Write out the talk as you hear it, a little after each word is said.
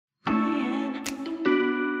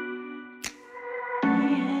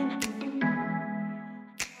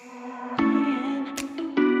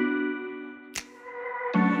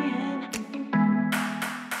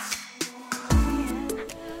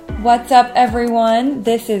What's up, everyone?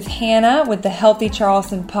 This is Hannah with the Healthy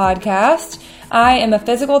Charleston podcast. I am a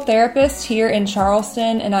physical therapist here in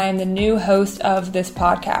Charleston, and I am the new host of this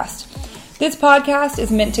podcast. This podcast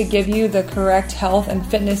is meant to give you the correct health and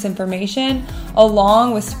fitness information,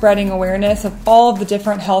 along with spreading awareness of all of the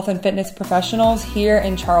different health and fitness professionals here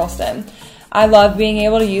in Charleston. I love being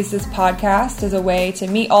able to use this podcast as a way to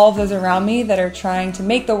meet all of those around me that are trying to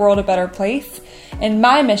make the world a better place. And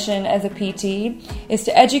my mission as a PT is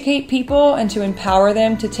to educate people and to empower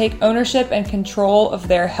them to take ownership and control of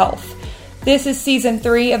their health. This is season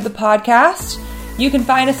 3 of the podcast. You can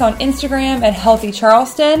find us on Instagram at Healthy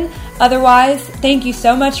Charleston. Otherwise, thank you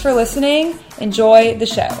so much for listening. Enjoy the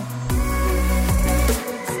show.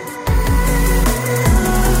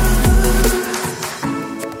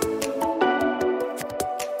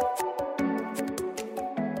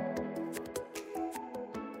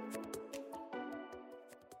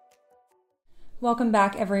 Welcome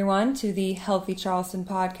back, everyone, to the Healthy Charleston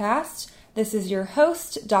podcast. This is your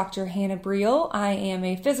host, Dr. Hannah Briel. I am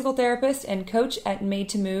a physical therapist and coach at Made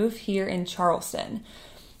to Move here in Charleston.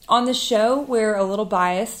 On this show, we're a little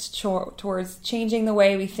biased towards changing the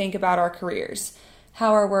way we think about our careers,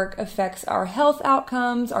 how our work affects our health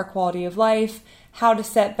outcomes, our quality of life, how to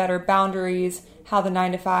set better boundaries, how the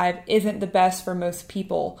 9-to-5 isn't the best for most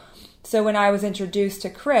people. So when I was introduced to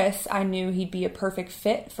Chris, I knew he'd be a perfect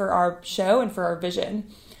fit for our show and for our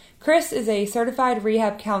vision. Chris is a certified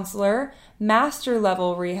rehab counselor, master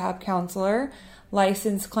level rehab counselor,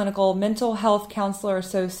 licensed clinical mental health counselor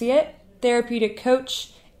associate, therapeutic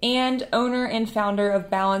coach, and owner and founder of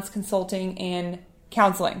Balance Consulting and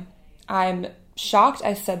Counseling. I'm shocked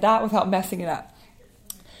I said that without messing it up.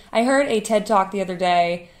 I heard a TED Talk the other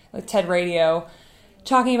day, like TED Radio,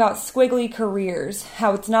 talking about squiggly careers,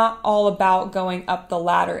 how it's not all about going up the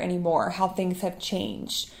ladder anymore, how things have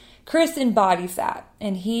changed. Chris embodies that,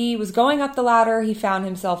 and he was going up the ladder. He found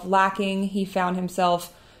himself lacking. He found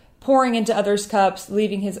himself pouring into others' cups,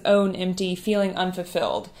 leaving his own empty, feeling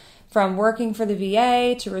unfulfilled. From working for the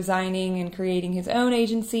VA to resigning and creating his own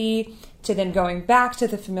agency, to then going back to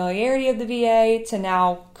the familiarity of the VA, to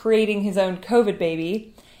now creating his own COVID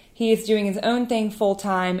baby. He is doing his own thing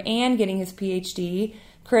full-time and getting his PhD.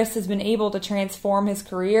 Chris has been able to transform his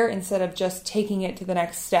career instead of just taking it to the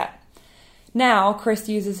next step. Now, Chris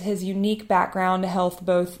uses his unique background to help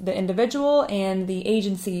both the individual and the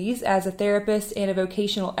agencies as a therapist and a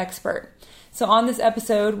vocational expert. So on this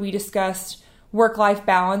episode, we discussed work-life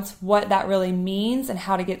balance, what that really means, and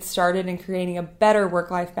how to get started in creating a better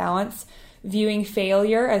work-life balance, viewing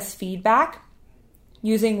failure as feedback,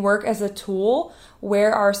 using work as a tool,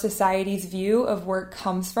 where our society's view of work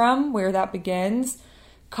comes from, where that begins,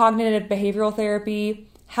 cognitive behavioral therapy,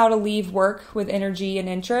 how to leave work with energy and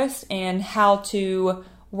interest, and how to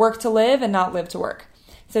work to live and not live to work.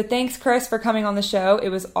 So thanks, Chris, for coming on the show. It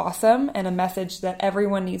was awesome and a message that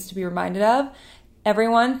everyone needs to be reminded of.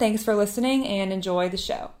 Everyone, thanks for listening and enjoy the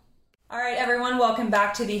show. All right, everyone, welcome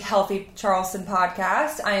back to the Healthy Charleston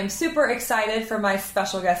podcast. I am super excited for my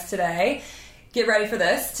special guest today. Get ready for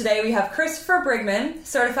this. Today we have Christopher Briggman,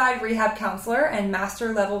 certified rehab counselor and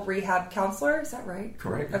master level rehab counselor. Is that right?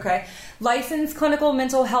 Correct. Okay. Licensed clinical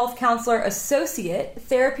mental health counselor associate,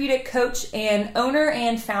 therapeutic coach, and owner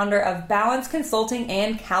and founder of Balance Consulting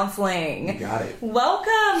and Counseling. You got it.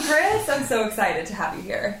 Welcome, Chris. I'm so excited to have you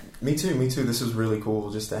here. Me too. This is really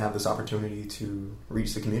cool just to have this opportunity to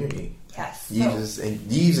reach the community. Yes. Yves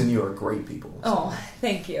and you are great people. So. Oh,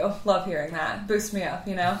 thank you. Love hearing that. Boosts me up,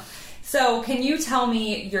 you know? So, can you tell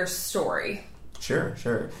me your story? Sure.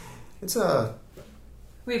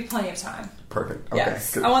 We have plenty of time. Perfect. Okay.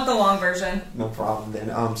 Yes. Good. I want the long version. No problem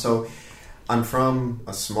then. So, I'm from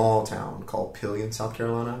a small town called Pillion, South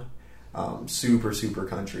Carolina. Super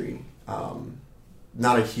country.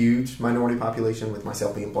 Not a huge minority population, with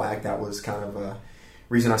myself being black. That was kind of a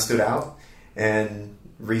reason I stood out. And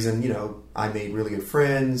reason, I made really good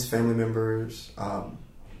friends, family members,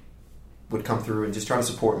 would come through and just try to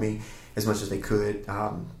support me as much as they could.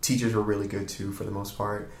 Teachers were really good too, for the most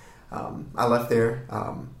part. I left there,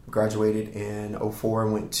 graduated in 2004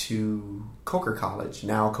 and went to Coker College,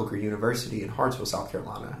 now Coker University in Hartsville, South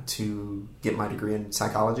Carolina, to get my degree in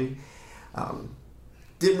psychology.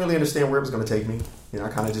 Didn't really understand where it was going to take me. I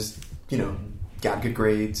kind of just, got good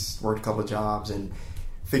grades, worked a couple of jobs, and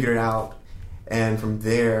figured it out. And from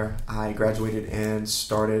there, I graduated and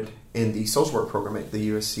started in the social work program at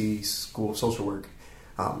the USC School of Social Work.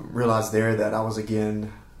 Realized there that I was,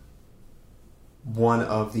 again, one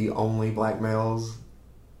of the only black males,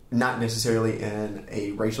 not necessarily in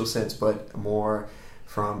a racial sense, but more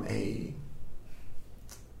from a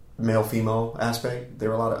male-female aspect. There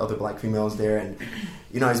were a lot of other black females there, and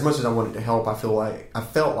as much as I wanted to help, I felt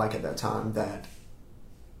like at that time that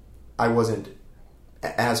I wasn't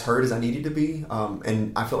as heard as I needed to be,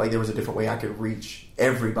 and I felt like there was a different way I could reach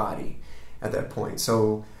everybody at that point.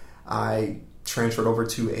 So I transferred over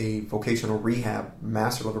to a vocational rehab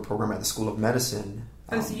master level program at the School of Medicine.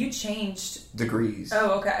 So you changed degrees.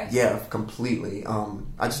 Oh, okay. Yeah, completely.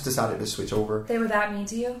 I just decided to switch over. They were that mean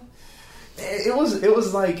to you? It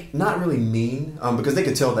was like not really mean, because they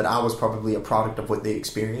could tell that I was probably a product of what they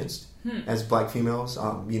experienced as black females.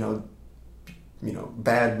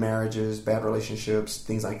 Bad marriages, bad relationships,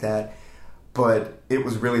 things like that. But it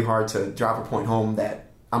was really hard to drive a point home that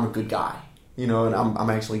I'm a good guy, and I'm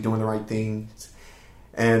actually doing the right things.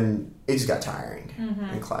 And it just got tiring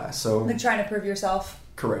in class. So like trying to prove yourself.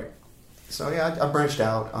 Correct. So yeah, I branched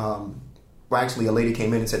out. Well, actually, a lady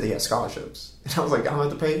came in and said they had scholarships. And I was like, I don't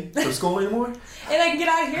have to pay for school anymore? And I can get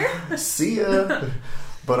out of here? See ya.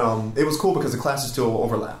 But it was cool because the classes still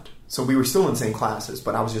overlapped. So we were still in the same classes,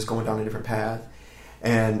 but I was just going down a different path.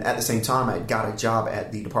 And at the same time, I got a job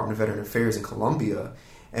at the Department of Veteran Affairs in Columbia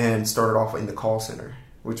and started off in the call center,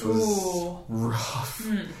 which was rough.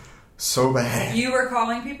 So bad. You were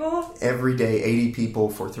calling people? Every day, 80 people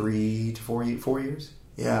for 3 to 4 years.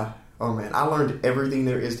 Yeah. Oh, man. I learned everything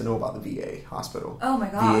there is to know about the VA hospital. Oh, my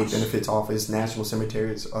gosh. VA Benefits Office, National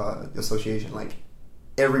Cemeteries Association. Like,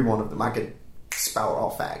 every one of them. I could spout all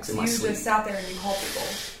facts in my sleep. You just sat there and you called people?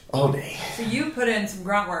 All day. So you put in some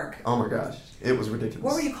grunt work. Oh, my gosh. It was ridiculous.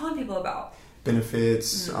 What were you calling people about?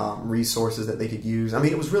 Benefits, resources that they could use. I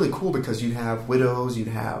mean, it was really cool because you'd have widows, you'd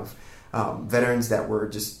have veterans that were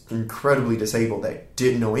just incredibly disabled that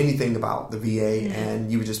didn't know anything about the VA,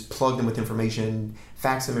 and you would just plug them with information,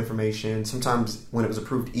 fax them information. Sometimes when it was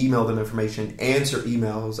approved, email them information, answer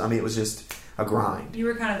emails. I mean, it was just a grind. You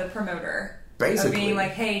were kind of the promoter. Basically. Of being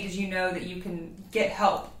like, hey, did you know that you can get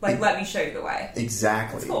help? Like, let me show you the way.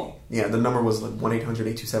 Exactly. That's cool. Yeah, the number was like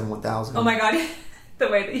 1-800-827-1000. Oh my God. The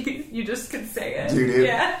way that you just could say it. Dude,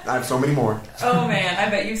 yeah. I have so many more. Oh man,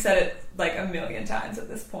 I bet you've said it like a million times at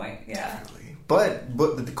this point. Yeah. Definitely. But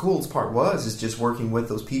the coolest part is just working with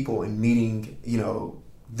those people and meeting,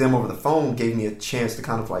 them over the phone gave me a chance to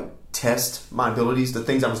kind of like test my abilities, the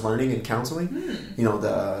things I was learning in counseling.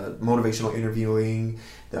 The motivational interviewing,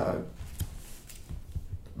 the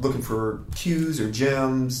looking for cues or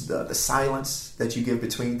gems, the silence that you give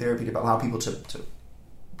between therapy to allow people to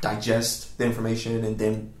digest the information and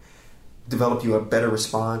then develop you a better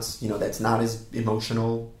response, that's not as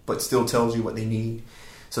emotional but still tells you what they need.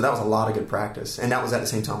 So that was a lot of good practice. And that was at the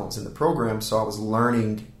same time I was in the program, so I was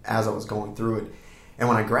learning as I was going through it. And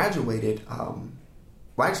when I graduated,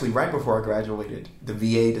 actually right before I graduated, the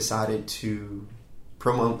VA decided to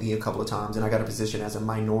promote me a couple of times, and I got a position as a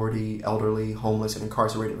minority, elderly, homeless, and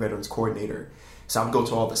incarcerated veterans coordinator. So I would go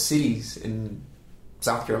to all the cities in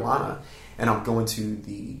South Carolina, and I'm going to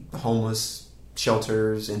the homeless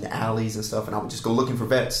shelters and the alleys and stuff, and I would just go looking for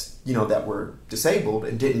vets, that were disabled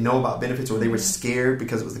and didn't know about benefits, or they were scared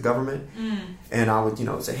because it was the government. And I would,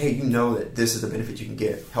 say, hey, that this is the benefit you can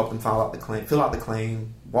get. Help them fill out the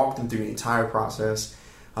claim, walk them through the entire process,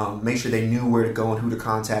 make sure they knew where to go and who to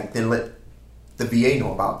contact, then let the VA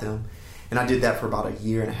know about them. And I did that for about a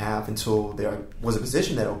year and a half until there was a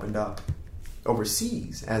position that opened up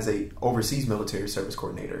overseas as a overseas military service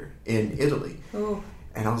coordinator in Italy. Ooh.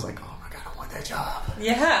 And I was like, oh my God, I want that job.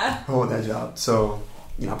 Yeah. I want that job. So,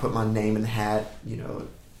 I put my name in the hat.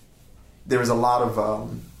 There was a lot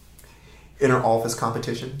of inner office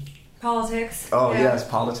competition. Politics. Oh, yeah. Yes,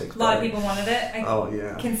 politics. A lot of people wanted it.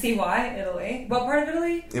 I can see why. Italy. What part of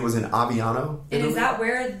Italy? It was in Aviano. And is that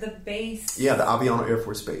where the base... Yeah, the Aviano Air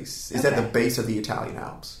Force Base. It's at the base of the Italian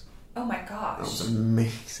Alps. Oh my gosh. That was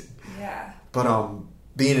amazing. Yeah. But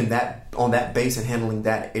being on that base and handling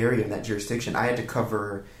that area and that jurisdiction, I had to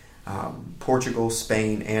cover Portugal,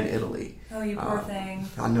 Spain, and Italy. Oh, you poor thing.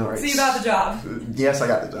 I know, right? So you got the job. Yes, I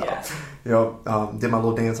got the job. Yeah. Did my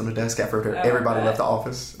little dance on the desk after everybody left the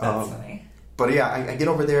office. That's funny. But yeah, I get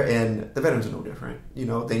over there and the veterans are no different.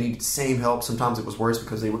 They need the same help. Sometimes it was worse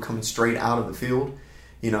because they were coming straight out of the field,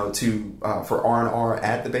 for R&R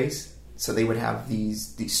at the base. So they would have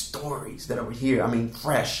these stories that I would hear. I mean,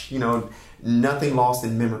 fresh, nothing lost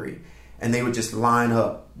in memory. And they would just line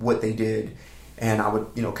up what they did. And I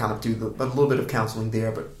would, kind of do a little bit of counseling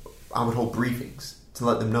there, but I would hold briefings to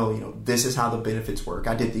let them know, this is how the benefits work.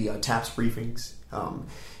 I did the TAPS briefings.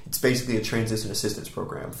 It's basically a transition assistance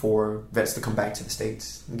program for vets to come back to the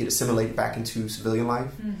States and get assimilated back into civilian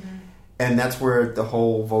life. Mm-hmm. And that's where the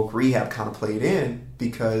whole voc rehab kind of played in,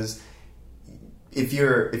 because if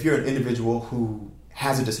you're an individual who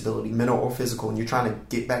has a disability, mental or physical, and you're trying to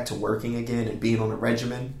get back to working again and being on a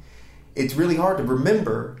regimen, it's really hard to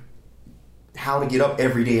remember how to get up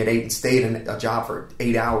every day at 8 and stay in a job for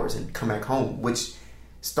 8 hours and come back home, which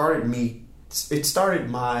started my,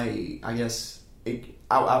 I guess,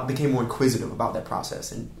 I became more inquisitive about that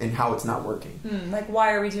process and how it's not working. Like,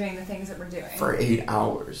 why are we doing the things that we're doing? For 8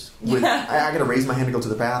 hours. I got to raise my hand to go to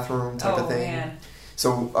the bathroom type of thing. Man.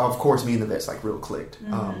 So, of course, me and the vets, like, real clicked.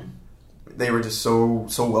 They were just so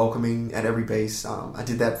welcoming at every base. I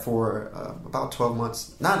did that for about 12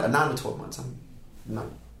 months. Not 12 months. I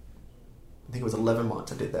think it was 11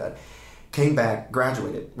 months I did that. Came back,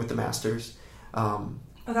 graduated with the master's. Oh,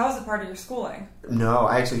 that was a part of your schooling. No,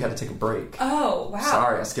 I actually had to take a break. Oh, wow.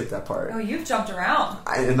 Sorry, I skipped that part. Oh, you've jumped around.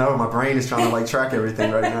 I know, my brain is trying to like track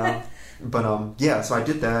everything right now. But yeah, so I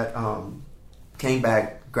did that. Came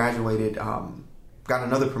back, graduated, got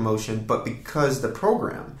another promotion. But because the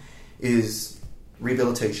program is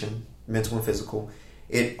rehabilitation, mental and physical,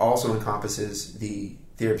 it also encompasses the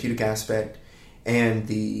therapeutic aspect and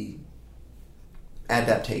the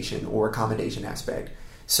adaptation or accommodation aspect.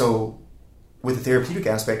 So with the therapeutic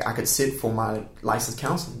aspect, I could sit for my licensed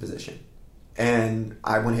counseling position. And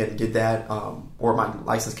I went ahead and did that, or my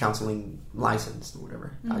licensed counseling license or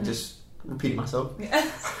whatever. I just repeated myself. Yeah.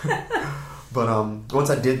 But once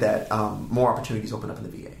I did that, more opportunities opened up in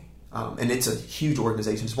the VA. And it's a huge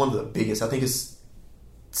organization. It's one of the biggest. I think it's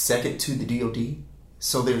second to the DOD.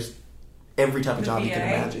 So there's every type of job VA, you can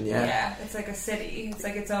imagine. Yeah, it's like a city. It's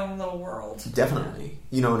like its own little world. Definitely.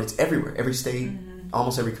 And it's everywhere. Every state,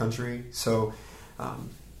 almost every country. So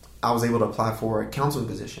I was able to apply for a counseling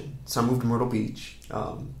position. So I moved to Myrtle Beach,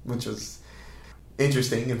 which was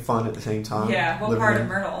interesting and fun at the same time. Yeah, what part of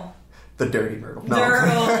Myrtle? The dirty Myrtle. No.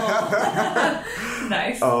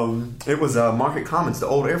 Nice. It was Market Commons, the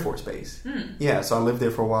old Air Force base. Yeah, so I lived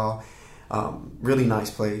there for a while. Really nice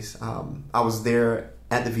place. I was there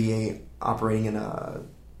at the VA operating in a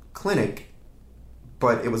clinic,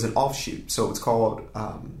 but it was an offshoot. So it's called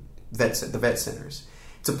the vet centers.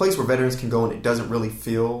 It's a place where veterans can go and it doesn't really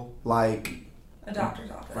feel like a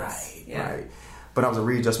doctor's office. Right, yeah. Right. But I was a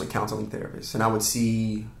readjustment counseling therapist, and I would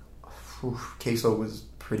see caseload was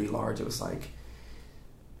pretty large. It was like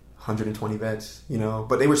 120 vets,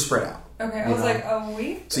 but they were spread out. Okay, I was like, a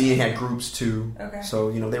week? So you had groups too. Okay.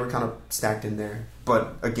 So, they were kind of stacked in there.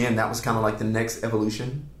 But again, that was kind of like the next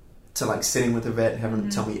evolution to like sitting with a vet and having them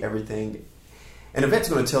tell me everything. And a vet's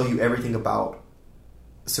going to tell you everything about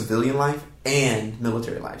civilian life and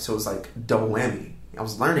military life. So it was like double whammy. I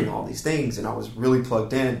was learning all these things and I was really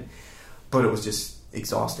plugged in, but it was just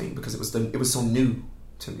exhausting because it was so new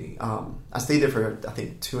to me. I stayed there for I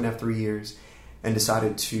think 2.5, 3 years and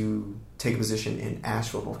decided to take a position in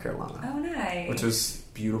Asheville, North Carolina. Oh, nice. Which was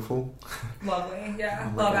beautiful. Lovely.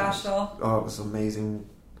 Yeah. Oh Love gosh. Asheville. Oh, it was amazing.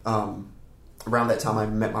 Around that time I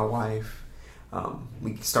met my wife.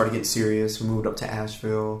 We started getting serious. We moved up to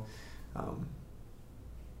Asheville.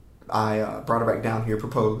 I brought her back down here,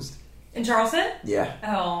 proposed. In Charleston? Yeah.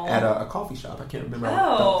 Oh. At a coffee shop. I can't remember. Oh.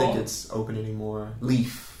 I don't think it's open anymore.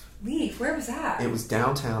 Leaf. Where was that? It was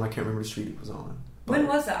downtown. I can't remember the street it was on. When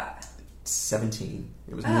was that? 17.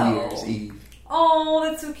 It was New Year's Eve. Oh,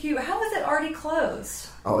 that's so cute. How was it already closed?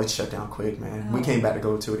 Oh, it shut down quick, man. We came back to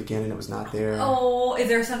go to it again and it was not there. Oh, is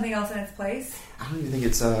there something else in its place? I don't even think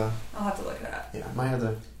it's I'll have to look it up. Yeah, I might have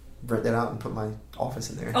to rent that out and put my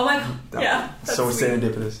office in there. Oh my god. Yeah. So sweet.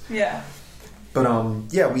 serendipitous. Yeah. But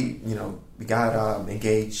yeah, we got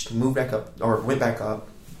engaged, moved back up or went back up.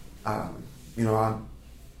 I'm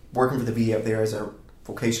working for the VA up there as a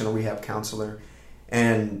vocational rehab counselor,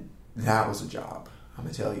 and that was a job. I'm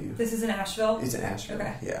gonna tell you. This is in Asheville? It's in Asheville.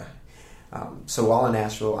 Okay. Yeah. So while in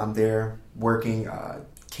Asheville, I'm there working.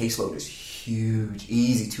 Caseload is huge,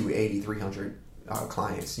 easy 280, 300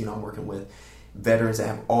 clients. I'm working with veterans that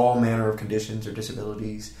have all manner of conditions or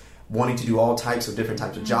disabilities, wanting to do all types of different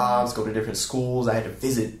types of jobs, go to different schools. I had to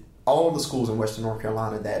visit all of the schools in Western North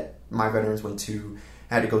Carolina that my veterans went to.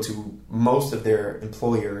 I had to go to most of their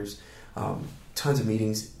employers, tons of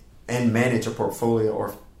meetings, and manage a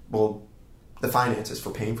portfolio the finances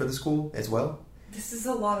for paying for the school as well. This is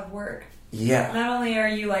a lot of work. Yeah. Not only are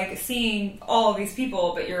you seeing all of these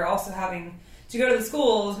people, but you're also having to go to the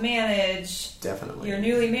schools, manage. Definitely. You're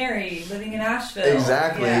newly married, living in Asheville.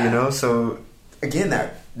 Exactly. Yeah. So again,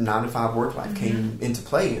 that 9-to-5 work life came into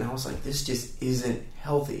play, and I was like, this just isn't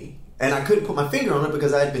healthy. And I couldn't put my finger on it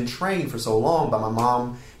because I had been trained for so long by my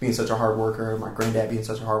mom being such a hard worker, my granddad being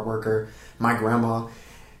such a hard worker, my grandma.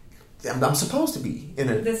 I'm supposed to be in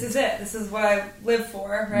it. This is it. This is what I live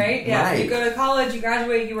for, right? Yeah. Right. You go to college, you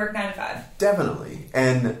graduate, you work 9 to 5. Definitely.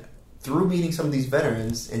 And through meeting some of these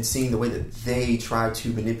veterans and seeing the way that they try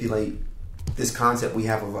to manipulate this concept we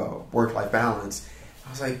have of a work-life balance, I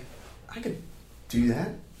was like, I could do that.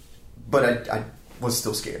 But I was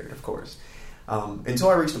still scared, of course. Until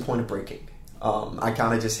I reached the point of breaking. I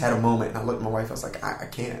kind of just had a moment, and I looked at my wife, I was like, I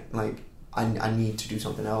can't. Like, I need to do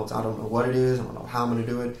something else. I don't know what it is. I don't know how I'm going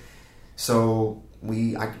to do it. So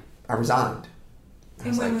I resigned.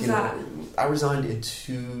 And when was that? I resigned in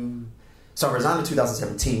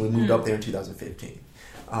 2017. We moved up there in 2015.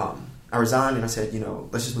 I resigned and I said,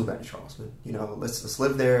 let's just move back to Charleston. Let's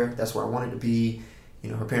live there. That's where I wanted to be.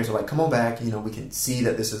 Her parents were like, come on back. We can see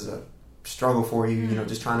that this is a struggle for you.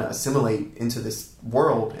 Just trying to assimilate into this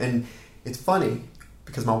world. And it's funny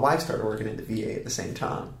because my wife started working at the VA at the same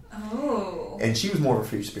time. Oh. And she was more of a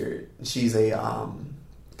free spirit. She's a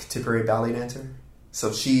contemporary ballet dancer.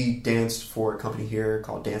 So she danced for a company here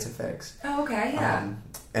called Dance Effects. Oh, okay, yeah.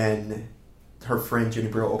 And her friend Jenny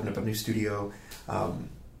Brill opened up a new studio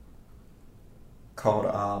called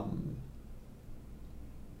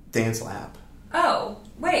Dance Lab. Oh,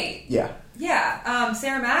 wait. Yeah. Yeah.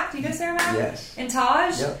 Sarah Mack. Do you know Sarah Mack? Yes. And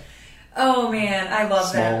Taj? Yep. Oh, man. I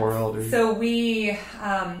love them. Small world. So we,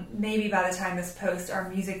 maybe by the time this posts, our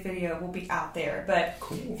music video will be out there. But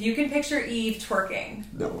cool. If you can picture Eve twerking.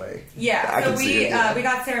 No way. Yeah. I So can see it. we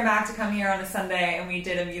got Sarah Mack to come here on a Sunday, and we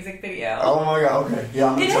did a music video. Oh, my God. Okay.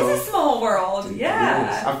 Yeah. It is a small world.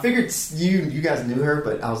 Yeah. I figured you guys knew her,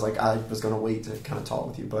 but I was like, I was going to wait to kind of talk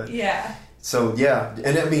with you. But yeah. So, yeah.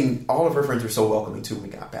 And I mean, all of her friends were so welcoming, too, when we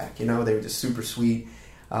got back. They were just super sweet.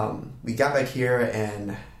 We got back here,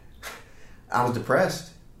 and I was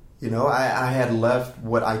depressed. I had left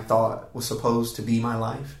what I thought was supposed to be my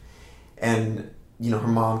life. And, her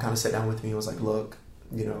mom kind of sat down with me and was like, look,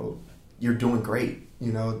 you're doing great.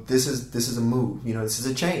 This is a move. This is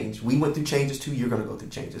a change. We went through changes too. You're going to go through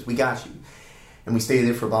changes. We got you. And we stayed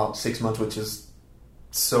there for about 6 months, which is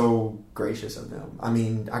so gracious of them. I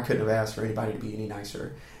mean, I couldn't have asked for anybody to be any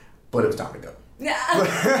nicer, but it was time to go.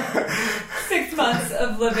 6 months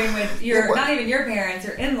of living with not even your parents,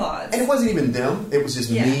 your in-laws. And it wasn't even them. It was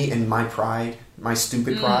just me and my pride, my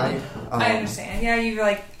stupid pride. I understand. Yeah, you're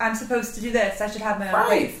like, I'm supposed to do this. I should have my own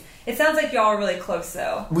place. It sounds like y'all are really close,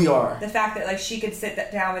 though. We are. The fact that she could sit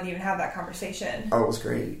down with you and have that conversation. Oh, it was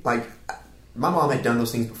great. My mom had done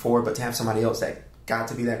those things before, but to have somebody else that got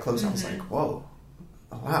to be that close, I was like, whoa,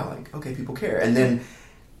 oh, wow, okay, people care. And then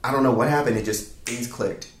I don't know what happened. It just things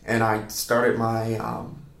clicked, and I started my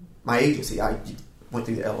my agency. I went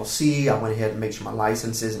through the LLC. I went ahead and made sure my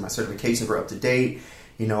licenses and my certifications were up to date.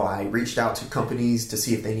 I reached out to companies to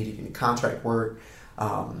see if they needed any contract work.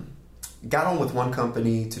 Got on with one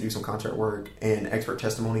company to do some contract work and expert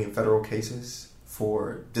testimony in federal cases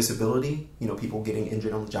for disability. People getting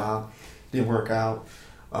injured on the job. Didn't work out.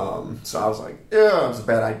 So I was like, yeah, it was a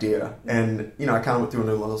bad idea. And, I kind of went through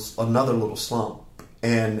another little slump.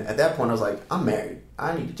 And at that point, I was like, I'm married.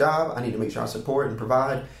 I need a job. I need to make sure I support and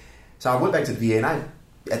provide. So I went back to the VA, and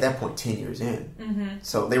at that point, 10 years in. Mm-hmm.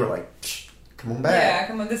 So they were like, come on back. Yeah,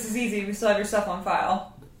 come on. This is easy. We still have your stuff on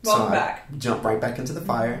file. Welcome back. Jumped right back into the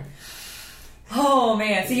fire. Oh,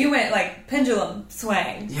 man. So you went, pendulum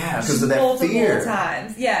swing. Yeah, because of that fear. Multiple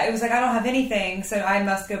times. Yeah, it was like, I don't have anything, so I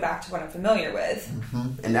must go back to what I'm familiar with.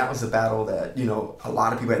 Mm-hmm. And that was a battle that, a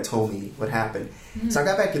lot of people had told me would happen. Mm-hmm. So I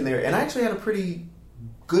got back in there, and I actually had a pretty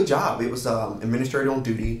good job. It was administrator on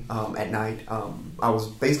duty at night. I was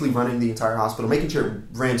basically running the entire hospital, making sure it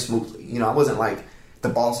ran smoothly. I wasn't like the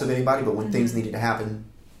boss of anybody, but when things needed to happen,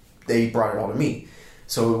 they brought it all to me.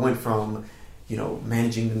 So it went from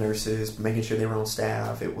managing the nurses, making sure they were on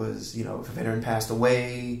staff. It was, if a veteran passed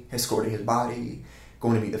away, escorting his body,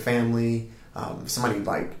 going to meet the family. Somebody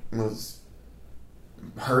was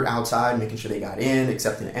hurt outside, making sure they got in,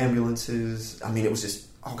 accepting ambulances. I mean, it was just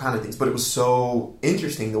all kind of things. But it was so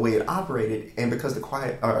interesting the way it operated, and because the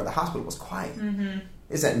hospital was quiet. Mm-hmm.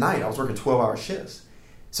 It's at night. I was working 12-hour shifts,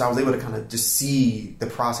 so I was able to kind of just see the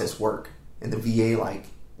process work and the VA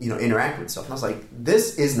interact with stuff. And I was like,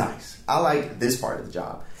 this is nice. I like this part of the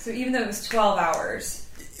job. So even though it was 12 hours.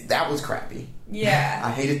 That was crappy. Yeah.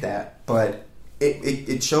 I hated that. But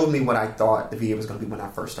it showed me what I thought the VA was going to be when I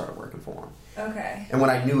first started working for them. Okay. And what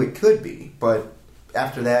I knew it could be. But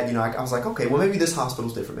after that, I was like, okay, well, maybe this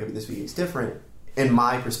hospital's different. Maybe this VA is different in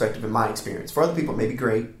my perspective, in my experience. For other people, it may be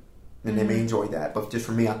great, and they may enjoy that. But just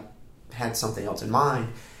for me, I had something else in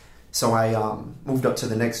mind. So I moved up to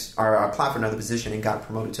I applied for another position and got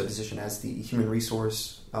promoted to a position as the human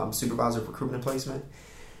resource supervisor of recruitment and placement.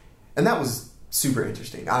 And that was super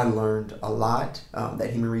interesting. I learned a lot.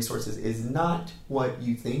 That human resources is not what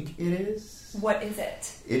you think it is. What is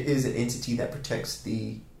it? It is an entity that protects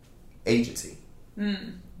the agency.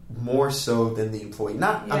 more so than the employee.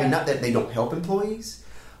 Not that they don't help employees,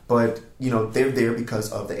 but they're there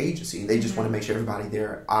because of the agency. They just want to make sure everybody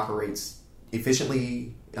there operates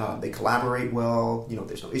efficiently. They collaborate well.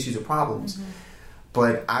 There's no issues or problems.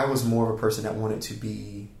 But I was more of a person that wanted to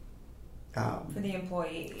be for the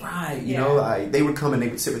employee, right? They would come and they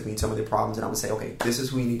would sit with me and tell me their problems, and I would say, okay, this is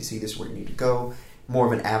who you need to see. This is where you need to go. More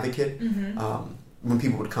of an advocate. When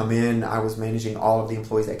people would come in, I was managing all of the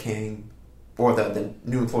employees that came, or the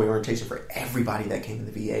new employee orientation for everybody that came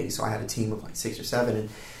to the VA. So I had a team of like 6 or 7, and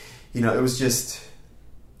it was just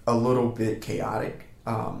a little bit chaotic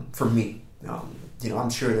for me. I'm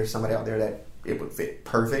sure there's somebody out there that it would fit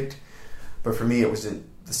perfect, but for me, it wasn't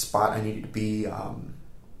the spot I needed to be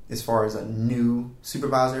as far as a new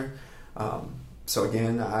supervisor. So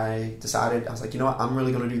again, I decided, I was like, I'm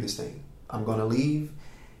really going to do this thing. I'm going to leave.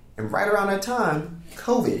 And right around that time,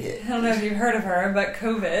 COVID hit. I don't know if you've heard of her, but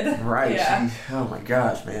COVID. Right. Yeah. Oh my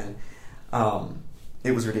gosh, man.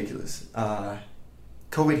 It was ridiculous.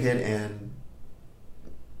 COVID hit, and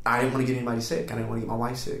I didn't want to get anybody sick. I didn't want to get my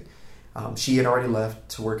wife sick. She had already left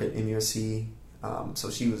to work at MUSC, so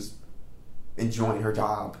she was enjoying her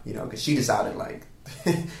job, because she decided, like,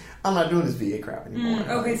 I'm not doing this VA crap anymore.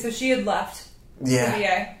 Okay, so she had left the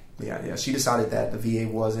VA. Yeah. She decided that the VA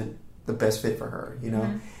wasn't the best fit for her,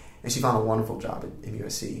 and she found a wonderful job at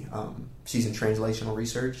MUSC. She's in translational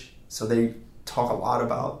research, so they talk a lot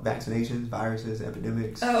about vaccinations, viruses,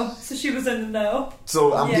 epidemics. Oh, so she was in the know.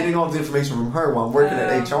 So I'm getting all the information from her while I'm working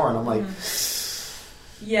at HR, and I'm like...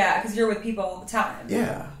 Yeah, because you're with people all the time.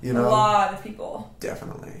 Yeah, A lot of people.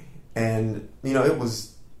 Definitely. And, it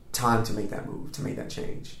was time to make that move, to make that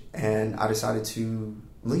change. And I decided to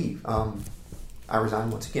leave. I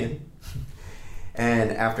resigned once again.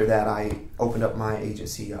 And after that, I opened up my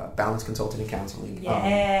agency, Balance Consulting and Counseling.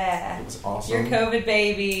 Yeah. It was awesome. Your COVID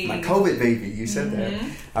baby. My COVID baby. You said that.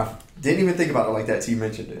 I didn't even think about it like that till you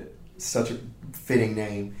mentioned it. Such a fitting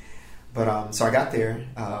name. But so I got there,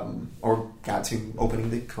 or got to opening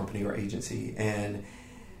the company or agency. And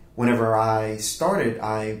whenever I started,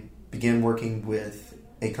 I began working with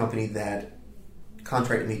a company that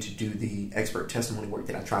contracted me to do the expert testimony work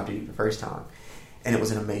that I tried to do the first time. And it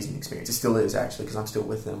was an amazing experience. It still is, actually, because I'm still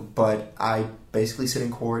with them. But I basically sit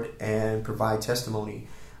in court and provide testimony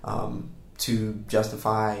to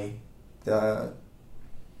justify the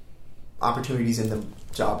opportunities in the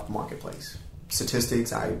job marketplace.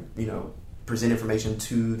 Statistics, I present information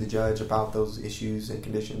to the judge about those issues and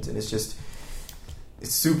conditions. And it's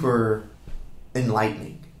super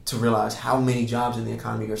enlightening to realize how many jobs in the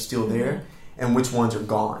economy are still there and which ones are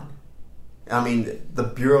gone. I mean, the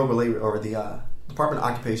Bureau of Labor, or the Department of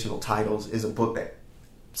Occupational Titles, is a book that,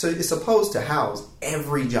 so it's supposed to house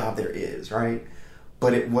every job there is, right?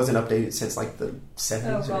 But it wasn't updated since like the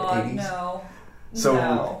 70s or 80s. No.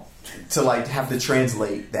 So to like have to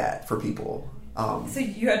translate that for people. So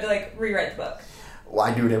you had to like rewrite the book. Well,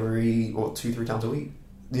 I do it 2-3 times a week.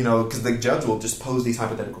 Because the judge will just pose these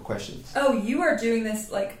hypothetical questions. Oh, you are doing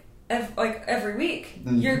this like every week.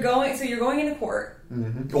 You're going into court.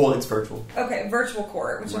 Well, it's virtual. Okay, virtual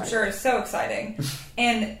court, which I'm sure is so exciting.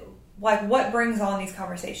 And like, what brings on these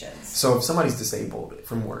conversations? So if somebody's disabled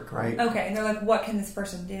from work, right? Okay, and they're like, what can this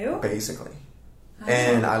person do? Basically.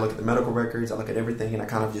 And I look at the medical records, I look at everything, and I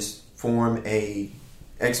kind of just form a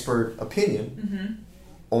expert opinion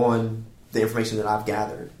on the information that I've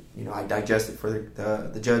gathered. I digest it for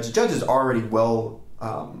the judge. The judge is already well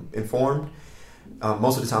informed.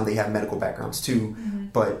 Most of the time they have medical backgrounds too,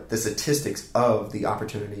 but the statistics of the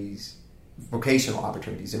opportunities, vocational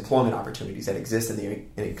opportunities, employment opportunities that exist in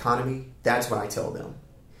the economy, that's what I tell them.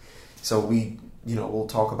 So we'll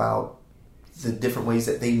talk about the different ways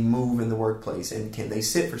that they move in the workplace, and can they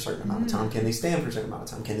sit for a certain amount of time? Can they stand for a certain amount of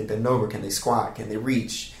time? Can they bend over? Can they squat? Can they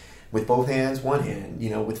reach with both hands, one hand,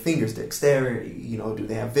 with fingers, dexterity? Do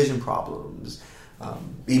they have vision problems?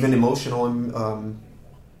 Even emotional and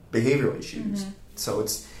behavioral issues. So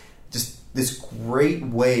it's just this great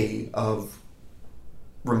way of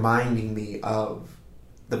reminding me of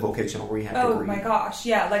the vocational rehab degree. Oh my gosh,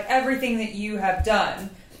 yeah. Like everything that you have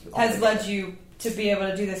done has led you to be able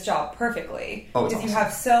to do this job perfectly. Because awesome. You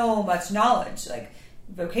have so much knowledge, like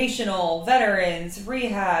vocational, veterans,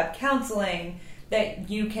 rehab, counseling, that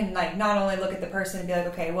you can like not only look at the person and be like,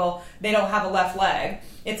 okay, well, they don't have a left leg.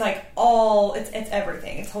 It's like it's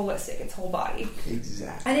everything. It's holistic. It's whole body.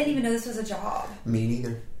 Exactly. I didn't even know this was a job. Me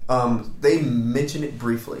neither. They mentioned it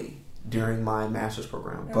briefly during my master's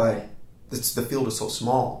program, but the field is so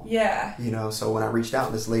small. Yeah. So when I reached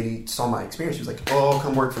out, this lady saw my experience. She was like, oh,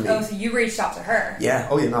 come work for me. Oh, so you reached out to her. Yeah.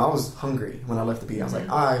 Oh, yeah. No, I was hungry when I left the BA. I was like,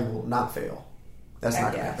 I will not fail. That's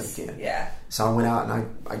not going to happen again. Yeah. So I went out and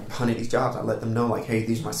I hunted these jobs. I let them know, like, hey,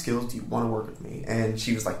 these are my skills. Do you want to work with me? And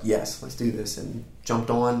she was like, yes, let's do this. And jumped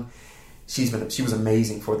on. She was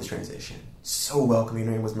amazing for the transition. So welcoming.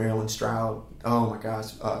 Her name was Marilyn Stroud. Oh my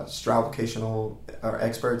gosh. Stroud Vocational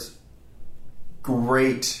Experts.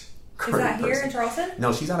 Great. Is that person. here in Charleston?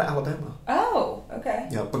 No, she's out of Alabama. Oh, okay.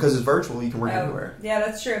 Yeah, because it's virtual, you can work anywhere. Yeah,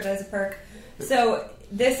 that's true. That is a perk. So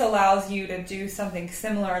this allows you to do something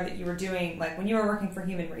similar that you were doing, like when you were working for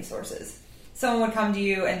human resources. Someone would come to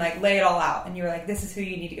you and like lay it all out, and you were like, this is who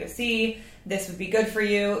you need to go see, this would be good for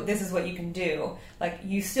you, this is what you can do. Like,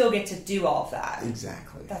 you still get to do all of that.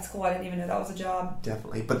 Exactly. That's cool. I didn't even know that was a job.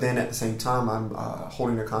 Definitely. But then at the same time, I'm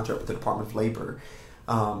holding a contract with the Department of Labor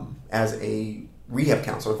as a rehab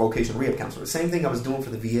counselor, vocational rehab counselor. Same thing I was doing for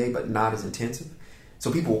the VA, but not as intensive.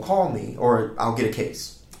 So people will call me, or I'll get a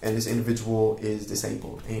case, and this individual is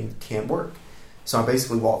disabled and can't work. So I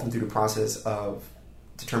basically walk them through the process of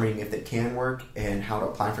determining if they can work and how to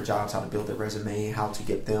apply for jobs, how to build their resume, how to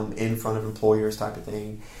get them in front of employers type of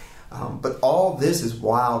thing. But all this is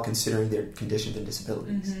while considering their conditions and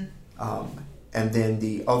disabilities. Mm-hmm. And then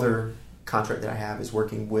the other contract that I have is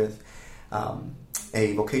working with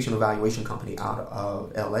a vocational evaluation company out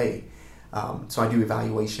of LA. So I do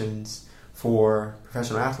evaluations for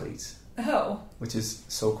professional athletes. Oh. Which is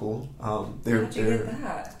so cool. How'd you get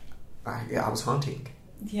that? I was hunting.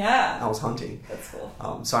 Yeah. I was hunting. That's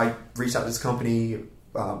cool. So I reached out to this company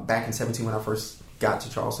back in 2017 when I first got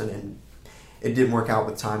to Charleston, and it didn't work out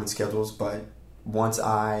with time and schedules, but once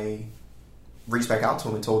I reached back out to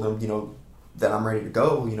them and told them, that I'm ready to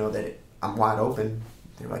go, that I'm wide open,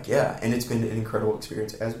 they're like, yeah. And it's been an incredible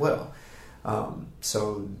experience as well.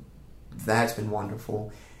 So that's been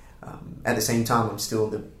wonderful. At the same time,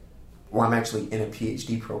 I'm actually in a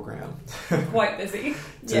PhD program. Quite busy.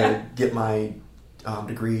 to get my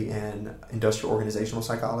degree in industrial organizational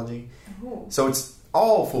psychology. Ooh. So it's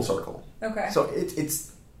all full circle. Okay. So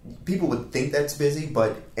it's people would think that's busy,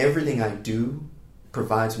 but everything I do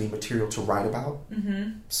provides me material to write about.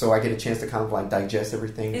 Mm-hmm. So I get a chance to kind of like digest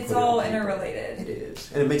everything. It's all interrelated. It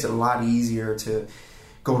is. And it makes it a lot easier to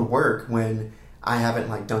go to work when I haven't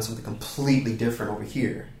like done something completely different over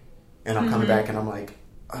here. And I'm coming back and I'm like,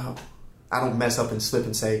 oh, I don't mess up and slip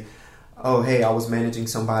and say, oh, hey, I was managing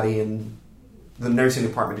somebody in the nursing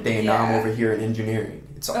department today and now I'm over here in engineering.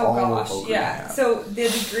 It's all gosh, yeah. So the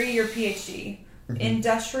degree, your PhD,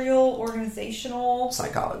 industrial organizational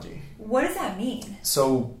psychology. What does that mean?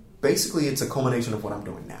 So basically it's a culmination of what I'm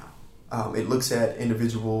doing now. It looks at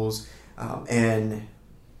individuals and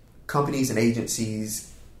companies and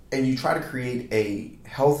agencies, and you try to create a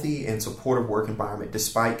healthy and supportive work environment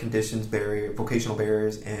despite conditions, vocational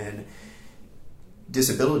barriers, and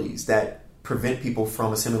disabilities that prevent people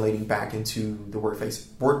from assimilating back into the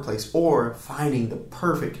workplace or finding the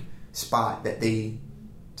perfect spot that they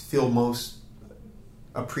feel most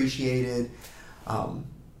appreciated.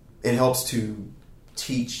 It helps to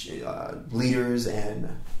teach leaders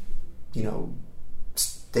and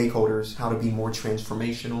stakeholders how to be more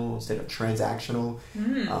transformational instead of transactional.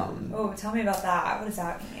 Tell me about that. What does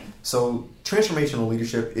that mean? So transformational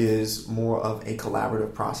leadership is more of a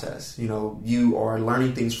collaborative process. You are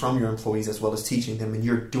learning things from your employees as well as teaching them, and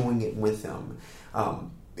you're doing it with them.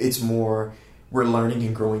 It's more, we're learning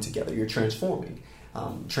and growing together. You're transforming.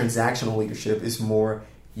 Transactional leadership is more,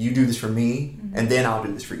 you do this for me, and then I'll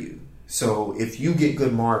do this for you. So if you get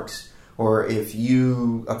good marks, or if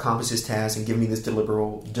you accomplish this task and give me this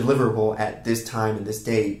deliverable at this time and this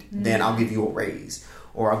date, then I'll give you a raise,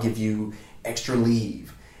 or I'll give you extra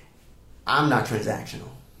leave. I'm not transactional.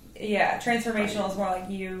 Yeah, transformational is more like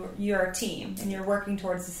you're a team and you're working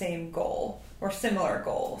towards the same goal or similar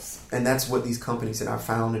goals. And that's what these companies that I've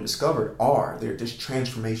found and discovered are. They're just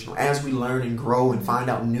transformational. As we learn and grow and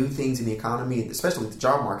find out new things in the economy, especially the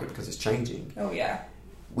job market because it's changing. Oh, yeah.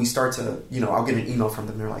 We start to, I'll get an email from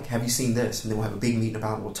them. They're like, have you seen this? And then we'll have a big meeting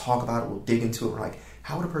about it. We'll talk about it. We'll dig into it. We're like,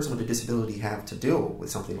 how would a person with a disability have to deal with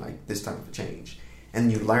something like this type of a change? And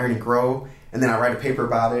you learn and grow. And then I write a paper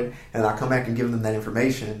about it. And I come back and give them that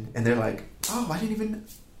information. And they're like, oh,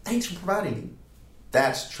 thanks for providing me.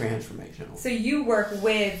 That's transformational. So you work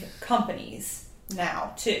with companies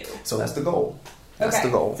now, too. So that's the goal. That's the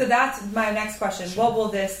goal. So that's my next question. Sure. What will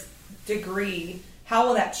this degree, how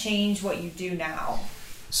will that change what you do now?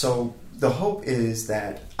 So the hope is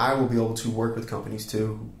that I will be able to work with companies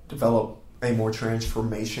to develop a more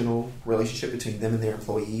transformational relationship between them and their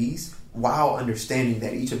employees while understanding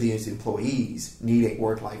that each of these employees need a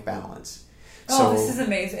work-life balance. Oh, this is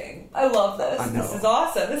amazing. I love this. I know. This is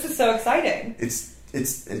awesome. This is so exciting.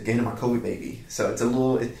 It's again my COVID baby. So it's a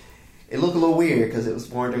little... It looked a little weird because it was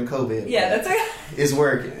born during COVID. Yeah, that's okay. It's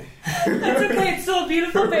working. That's okay. It's still a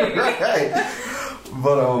beautiful baby. Right.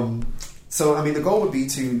 But so I mean, the goal would be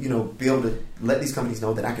to be able to let these companies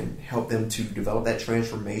know that I can help them to develop that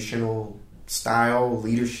transformational style,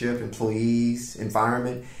 leadership, employees,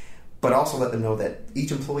 environment, but also let them know that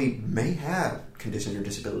each employee may have conditions or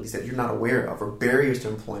disabilities that you're not aware of, or barriers to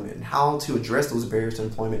employment, and how to address those barriers to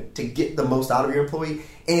employment to get the most out of your employee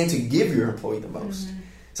and to give your employee the most. Mm-hmm.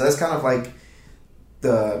 So that's kind of like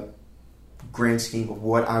the grand scheme of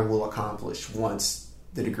what I will accomplish once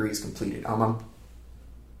the degree is completed.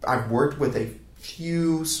 I've worked with a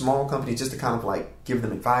few small companies just to kind of like give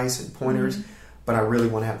them advice and pointers, mm-hmm. but I really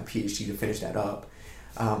want to have the PhD to finish that up.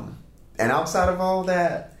 And outside of all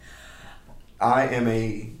that, I am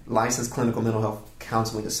a licensed clinical mental health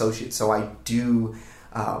counseling associate, so I do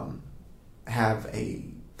have a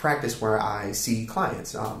practice where I see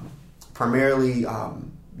clients, primarily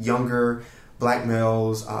younger Black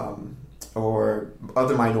males or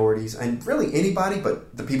other minorities, and really anybody,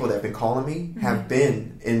 but the people that have been calling me mm-hmm. have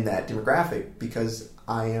been in that demographic because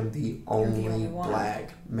I am the only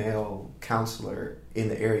Black male counselor in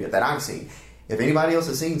the area that I've seen. If anybody else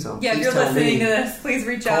has seen something, if you're listening to this, please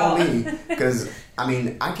reach out. Call me, because I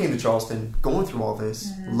mean, I came to Charleston going through all this,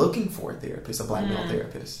 mm-hmm. looking for a therapist, a Black male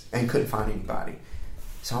therapist, and couldn't find anybody.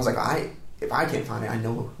 So I was like, if I can't find it, I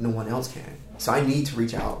know no one else can. So I need to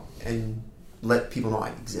reach out and let people know I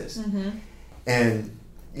exist. Mm-hmm. And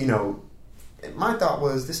my thought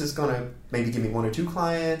was, this is gonna maybe give me 1 or 2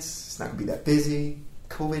 clients. It's not gonna be that busy.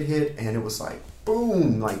 COVID hit, and it was like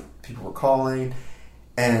boom, like people were calling,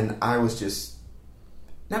 and I was just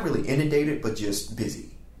not really inundated, but just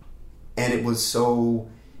busy. And it was so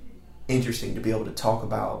interesting to be able to talk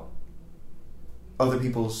about other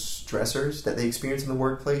people's stressors that they experience in the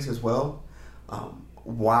workplace as well,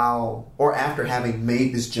 while or after having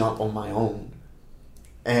made this jump on my own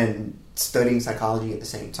and studying psychology at the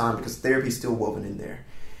same time, because therapy is still woven in there.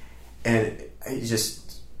 And it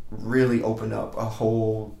just really opened up a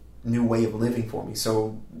whole new way of living for me.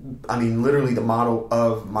 So, I mean, literally the motto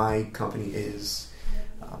of my company is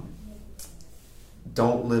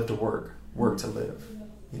don't live to work, work to live.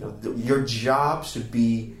 Your job should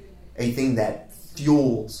be a thing that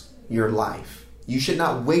fuels your life. You should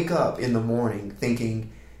not wake up in the morning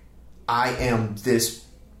thinking, I am this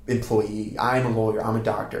employee, I am a lawyer, I'm a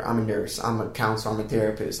doctor, I'm a nurse, I'm a counselor, I'm a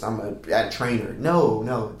therapist, I'm a trainer.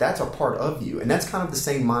 No, that's a part of you. And that's kind of the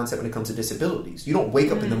same mindset when it comes to disabilities. You don't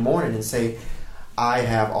wake up in the morning and say, I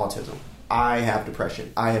have autism, I have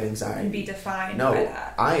depression, I have anxiety. And be defined by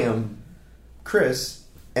that. I am Chris,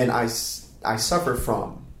 and I suffer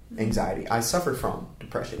from anxiety. I suffer from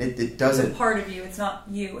depression. It doesn't... It's a part of you. It's not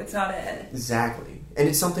you. It's not Ed. Exactly. And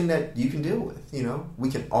it's something that you can deal with,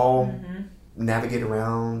 We can all mm-hmm. navigate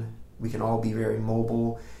around. We can all be very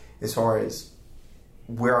mobile as far as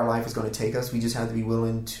where our life is going to take us. We just have to be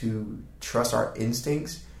willing to trust our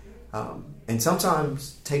instincts, and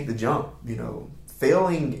sometimes take the jump.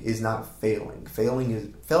 Failing is not failing.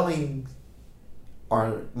 Failing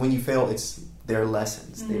are, when you fail, they're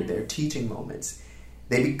lessons. Mm-hmm. They're teaching moments.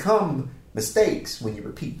 They become mistakes when you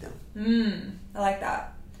repeat them. I like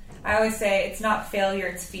that. I always say it's not failure,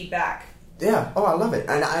 it's feedback. Yeah. Oh, I love it.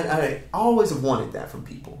 And I always have wanted that from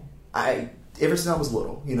people. Ever since I was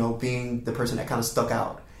little, being the person that kind of stuck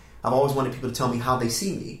out, I've always wanted people to tell me how they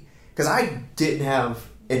see me. Because I didn't have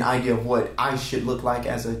an idea of what I should look like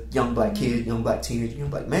as a young Black kid, young Black teenager, young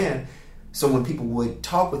Black man. So when people would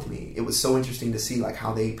talk with me, it was so interesting to see like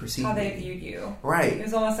how they perceived me. How they viewed you. Right. It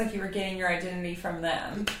was almost like you were getting your identity from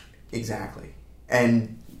them. Exactly.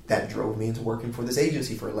 And that drove me into working for this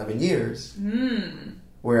agency for 11 years.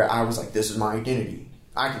 Where I was like, this is my identity.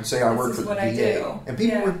 I can say I work for the VA. I do. And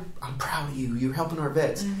people were, I'm proud of you. You're helping our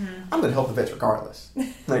vets. Mm-hmm. I'm going to help the vets regardless.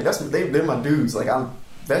 Like they're my dudes. Like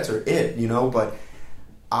vets are it, But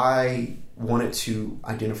I wanted to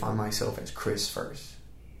identify myself as Chris first.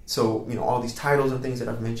 So, all these titles and things that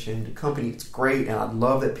I've mentioned, the company, it's great, and I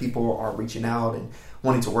love that people are reaching out and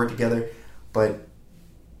wanting to work together. But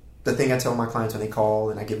the thing I tell my clients when they call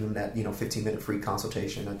and I give them that, 15-minute free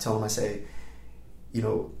consultation, I tell them, I say,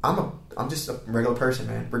 I'm just a regular person,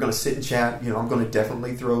 man. We're going to sit and chat. I'm going to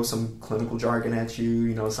definitely throw some clinical jargon at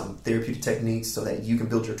you, some therapeutic techniques so that you can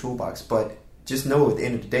build your toolbox. But just know at the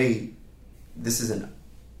end of the day, this is an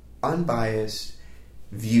unbiased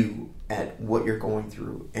view at what you're going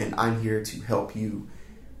through, and I'm here to help you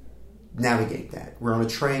navigate that. We're on a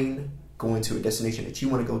train going to a destination that you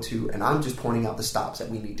want to go to, and I'm just pointing out the stops that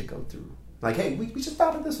we need to go through. Like, hey, we should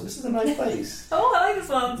stop at this one. This is a nice place. Oh, I like this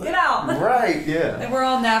one. Let's get out. Right, yeah. And we're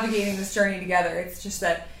all navigating this journey together. It's just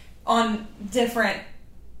that on different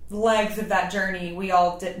legs of that journey, we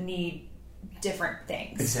all need different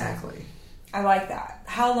things. Exactly. I like that.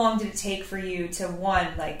 How long did it take for you to, one,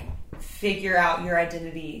 like, figure out your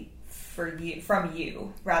identity from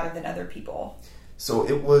you rather than other people? So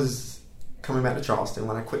it was coming back to Charleston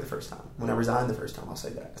when I quit the first time. When I resigned the first time, I'll say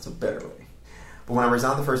that. That's a better way. But when I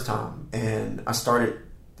resigned the first time and I started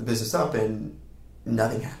the business up and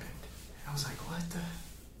nothing happened. I was like,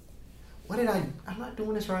 I'm not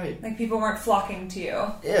doing this right. Like, people weren't flocking to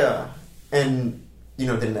you. Yeah. And,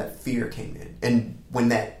 then that fear came in. And when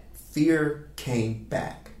that fear came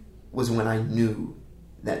back was when I knew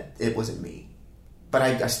that it wasn't me. But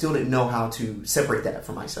I still didn't know how to separate that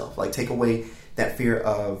from myself. Like, take away that fear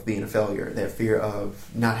of being a failure, that fear of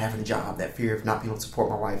not having a job, that fear of not being able to support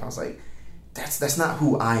my wife. I was like, that's not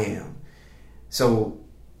who I am. So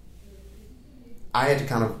I had to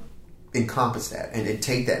kind of encompass that and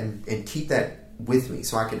take that and keep that with me,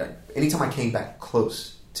 so I could, anytime I came back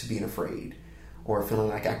close to being afraid or feeling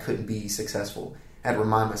like I couldn't be successful, I had to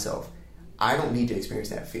remind myself, I don't need to experience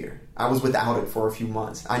that fear. I was without it for a few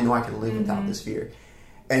months. I know I can live without this fear.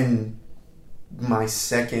 And my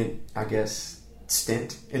second, I guess,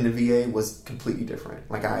 stint in the VA was completely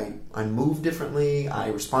different. Like, I moved differently. I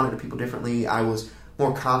responded to people differently. I was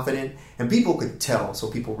more confident, and people could tell, so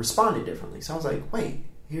people responded differently. So I was like, wait,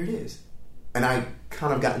 here it is. And I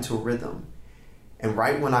kind of got into a rhythm. And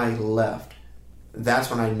right when I left, that's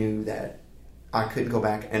when I knew that I couldn't go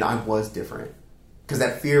back, and I was different. Because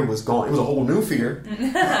that fear was gone. It was a whole new fear.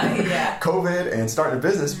 Yeah. COVID and starting a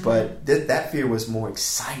business, but that fear was more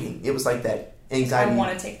exciting. It was like that anxiety. I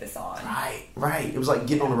want to take this on. Right. It was like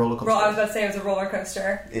getting on a roller coaster. Well, I was about to say it was a roller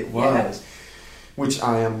coaster. It was. Yeah. Which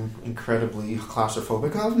I am incredibly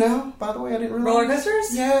claustrophobic of now, by the way. I didn't realize. Roller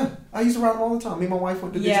coasters? Yeah. I used to ride them all the time. Me and my wife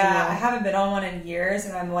went to Disney. Yeah, I haven't been on one in years,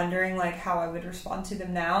 and I'm wondering, like, how I would respond to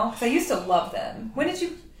them now. Because I used to love them.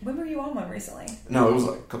 When were you on one recently? No, it was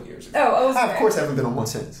like a couple years ago. I of course haven't been on one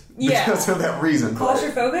since. Yeah. Because of that reason.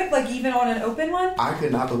 Claustrophobic? Like, even on an open one? I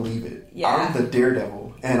could not believe it. Yeah. I'm the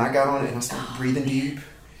daredevil. And I got on it and I started breathing deep.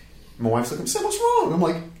 My wife's looking, what's wrong? I'm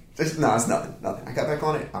like, it's nothing. I got back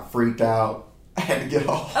on it. I freaked out. I had to get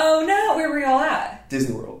off. Oh, no. Where were you all at?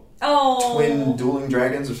 Disney World. Oh. Twin Dueling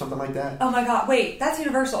Dragons or something like that. Oh, my God. Wait, that's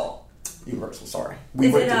Universal. Universal, sorry.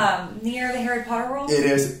 Is it near the Harry Potter world? It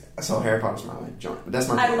is. So Harry Potter's my joint. But that's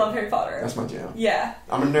my jam. I love Harry Potter. That's my jam. Yeah.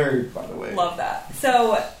 I'm a nerd, by the way. Love that.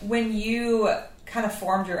 So when you kind of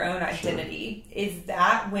formed your own identity, is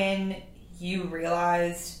that when you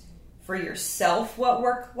realized for yourself what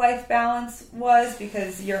work-life balance was?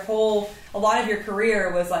 Because a lot of your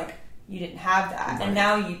career was like, you didn't have that. Right. And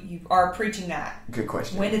now you are preaching that. Good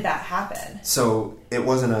question. When did that happen? So it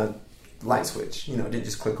wasn't a light switch, it didn't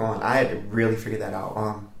just click on. I had to really figure that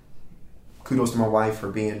out. Kudos to my wife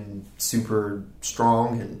for being super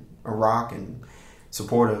strong and a rock and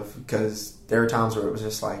supportive, because there are times where it was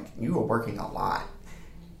just like, you were working a lot.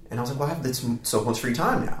 And I was like, well, I have so much free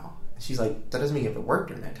time now. And she's like, that doesn't mean you have to work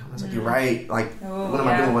during that time. I was like, you're right. Like, what am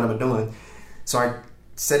I doing? So I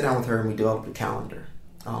sat down with her and we developed a calendar.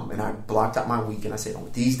 And I blocked out my week and I said,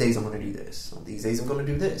 on these days I'm going to do this. On these days I'm going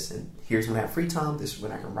to do this. And here's when I have free time. This is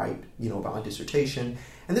when I can write, about my dissertation.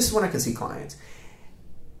 And this is when I can see clients.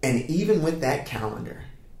 And even with that calendar,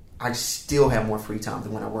 I still have more free time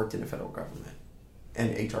than when I worked in the federal government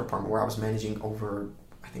and HR department, where I was managing over,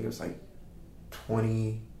 I think it was like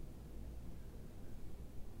 20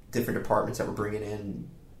 different departments that were bringing in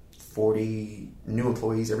 40 new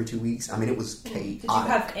employees every 2 weeks. I mean, it was chaotic. Did you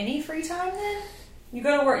have any free time then? You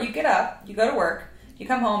go to work, you get up, you go to work, you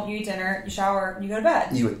come home, you eat dinner, you shower, you go to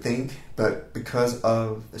bed. You would think, but because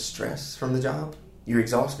of the stress from the job, you're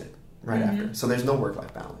exhausted right after. So there's no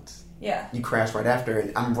work-life balance. Yeah. You crash right after,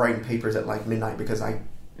 and I'm writing papers at like midnight because I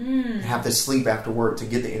have to sleep after work to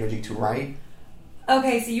get the energy to write.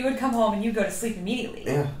 Okay, so you would come home and you'd go to sleep immediately.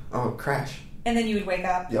 Yeah. Oh, crash. And then you would wake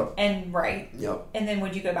up and write. Yep. And then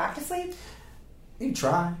would you go back to sleep? You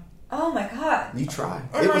try. Oh my God. You try.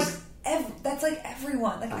 And that's like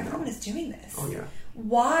everyone. Like, everyone is doing this. Oh, yeah.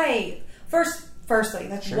 Why? Firstly,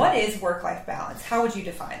 what is work-life balance? How would you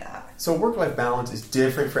define that? So work-life balance is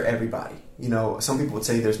different for everybody. Some people would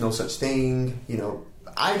say there's no such thing.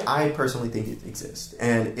 I personally think it exists.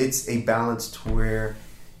 And it's a balance to where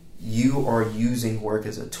you are using work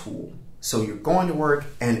as a tool. So you're going to work,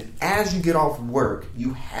 and as you get off work,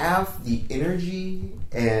 you have the energy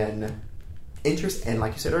and interest and,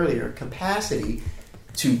 like you said earlier, capacity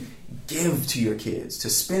to give to your kids, to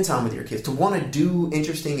spend time with your kids, to want to do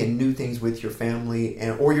interesting and new things with your family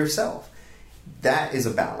or yourself. That is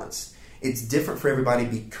a balance. It's different for everybody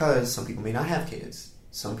because some people may not have kids.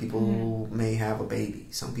 Some people may have a baby.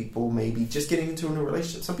 Some people may be just getting into a new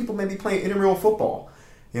relationship. Some people may be playing intramural football.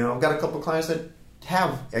 I've got a couple of clients that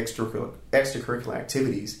have extracurricular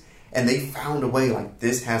activities, and they found a way, like,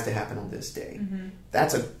 this has to happen on this day. Mm-hmm.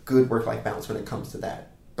 That's a good work-life balance when it comes to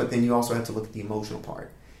that. But then you also have to look at the emotional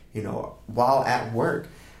part. While at work,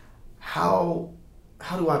 how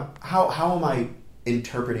am I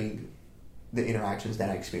interpreting the interactions that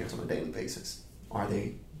I experience on a daily basis? Are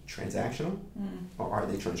they transactional or are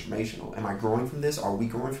they transformational? Am I growing from this? Are we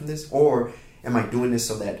growing from this? Or am I doing this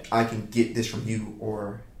so that I can get this from you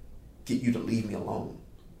or get you to leave me alone?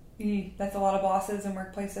 That's a lot of bosses and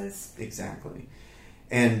workplaces. Exactly.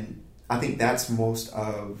 And I think that's most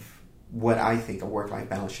of what I think a work-life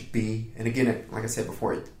balance should be. And again, like I said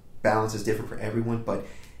before, balance is different for everyone, but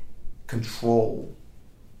control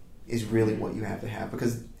is really what you have to have,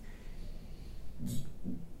 because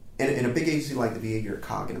in a big agency like the VA, you're a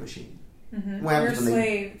cog in a machine. Mm-hmm. You're a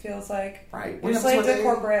slave, feels like. Right. You're a slave to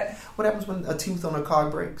corporate. What happens when a tooth on a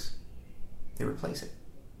cog breaks? They replace it.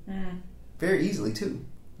 Very easily, too.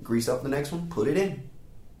 Grease up the next one, put it in.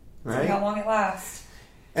 Right? See how long it lasts.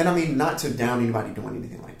 And I mean, not to down anybody doing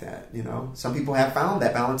anything like that, Some people have found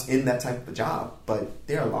that balance in that type of a job, but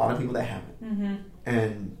there are a lot of people that haven't. Mm-hmm.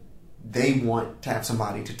 And they want to have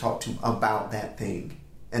somebody to talk to about that thing.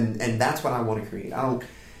 And that's what I want to create. I don't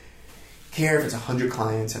care if it's 100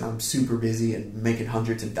 clients and I'm super busy and making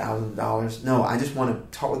hundreds and thousands of dollars. No, I just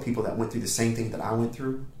want to talk with people that went through the same thing that I went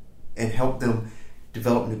through and help them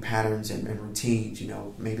develop new patterns and routines,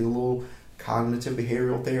 maybe a little cognitive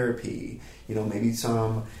behavioral therapy, maybe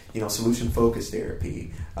some, solution-focused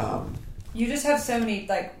therapy. You just have so many,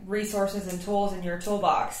 resources and tools in your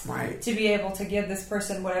toolbox, right, to be able to give this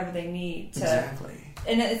person whatever they need. Exactly.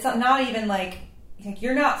 And it's not even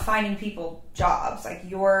you're not finding people jobs.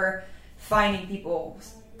 You're finding people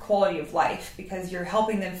quality of life, because you're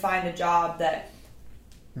helping them find a job that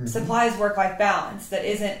supplies work-life balance, that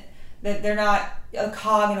they're not a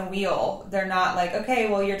cog in a wheel. They're not okay,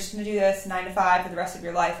 well, you're just going to do this 9 to 5 for the rest of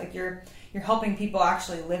your life. You're helping people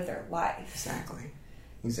actually live their life.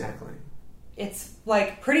 Exactly. It's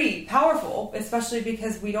pretty powerful, especially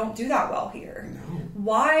because we don't do that well here. No.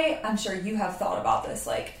 Why? I'm sure you have thought about this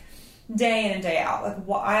day in and day out.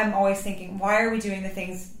 I'm always thinking, why are we doing the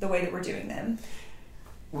things the way that we're doing them?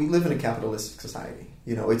 We live in a capitalistic society.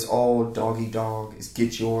 It's all dog eat dog. It's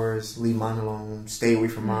get yours, leave mine alone, stay away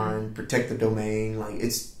from mine, protect the domain.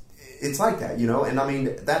 It's like that, And I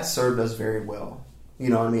mean, that served us very well.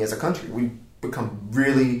 As a country, we become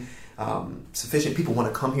really sufficient. People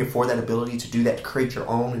want to come here for that ability to do that, to create your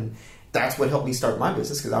own. And that's what helped me start my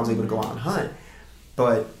business, because I was able to go out and hunt.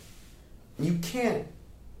 But you can't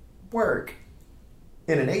work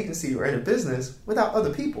in an agency or in a business without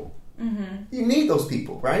other people. Mm-hmm. You need those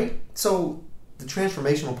people, right? So the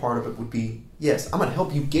transformational part of it would be, yes, I'm going to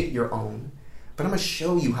help you get your own, but I'm going to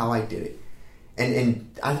show you how I did it. And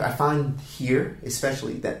I find here,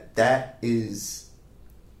 especially, that is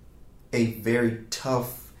a very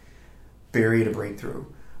tough barrier to break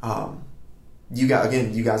through. You guys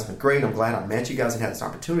have been great. I'm glad I met you guys and had this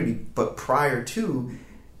opportunity. But prior to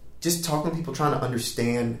just talking to people, trying to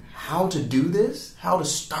understand how to do this, how to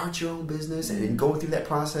start your own business and go through that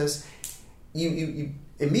process, you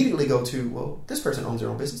immediately go to, well, this person owns their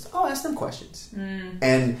own business. I'll ask them questions.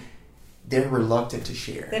 And they're reluctant to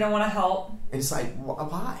share. They don't want to help. And it's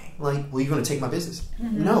why? Well, you're going to take my business.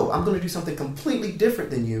 Mm-hmm. No, I'm going to do something completely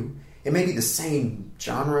different than you. It may be the same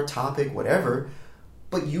genre, topic, whatever,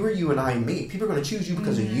 but you are you and I and me. People are going to choose you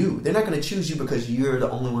because of you. They're not going to choose you because you're the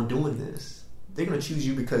only one doing this. They're going to choose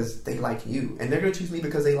you because they like you. And they're going to choose me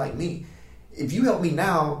because they like me. If you help me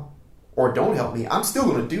now or don't help me, I'm still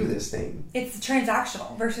going to do this thing. It's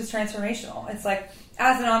transactional versus transformational. It's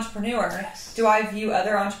as an entrepreneur, do I view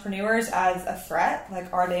other entrepreneurs as a threat?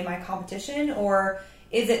 Are they my competition? Or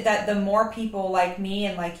is it that the more people like me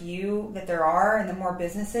and like you that there are, and the more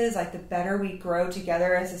businesses, the better we grow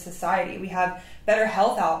together as a society? We have better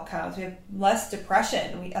health outcomes. We have less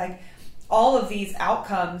depression. We all of these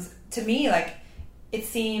outcomes, to me, it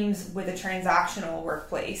seems with a transactional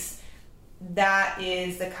workplace, that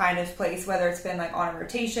is the kind of place, whether it's been on a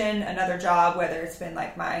rotation, another job, whether it's been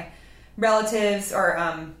my relatives or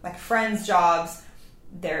friends' jobs,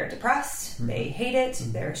 they're depressed, they hate it,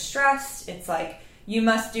 they're stressed. It's you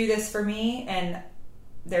must do this for me, and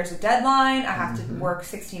there's a deadline. I have to work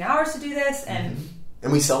 16 hours to do this, and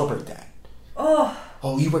we celebrate that.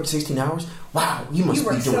 Oh, you worked 16 hours? Wow, you must be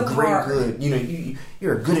doing so great, good.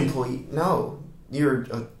 You're a good employee. No, you're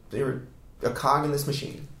a cog in this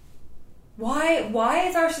machine. Why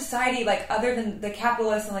is our society, other than the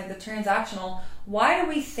capitalist and the transactional, why do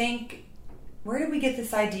we think where did we get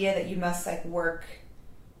this idea that you must like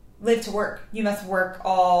live to work? You must work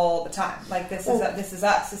all the time. Like this is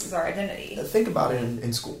us. This is our identity. Think about it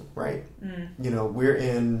in school, right? We're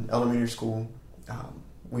in elementary school.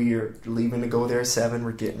 We're leaving to go there at 7.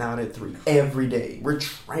 We're getting out at 3 every day. We're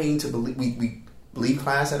trained to believe. We leave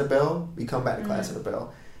class at a bell. We come back to class at a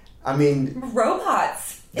bell. I mean,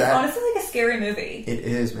 robots. It's honestly like a scary movie. It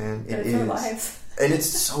is, man. It is. Our lives. And it's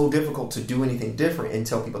so difficult to do anything different and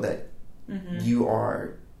tell people that you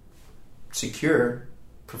are secure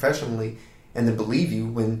professionally and then believe you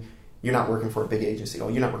when you're not working for a big agency. Oh,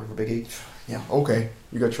 you're not working for a big agency? Yeah, okay.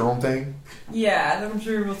 You got your own thing? Yeah, I'm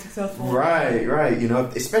sure you're real successful. Right.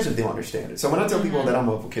 Especially if they don't understand it. So when I tell people that I'm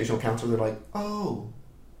a vocational counselor, they're like, oh,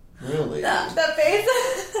 really? That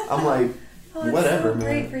face? I'm like, whatever, so man.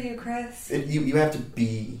 Great for you, Chris. You have to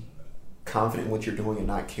be confident in what you're doing and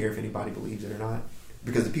not care if anybody believes it or not.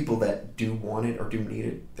 Because the people that do want it or do need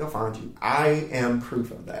it, they'll find you. I am proof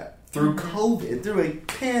of that. Through COVID, through a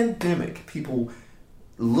pandemic, people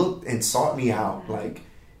looked and sought me out. Like,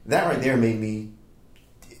 that right there made me...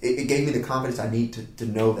 It gave me the confidence I need to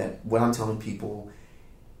know that what I'm telling people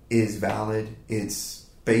is valid. It's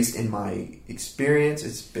based in my experience.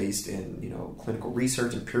 It's based in, clinical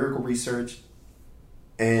research, empirical research.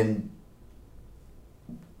 And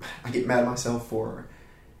I get mad at myself for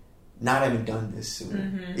not having done this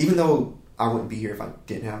sooner. Even though I wouldn't be here if I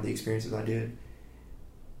didn't have the experiences I did.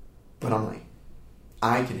 But I'm like,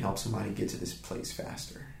 I can help somebody get to this place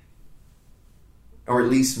faster. Or at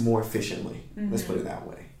least more efficiently. Let's put it that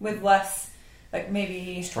way. With less, like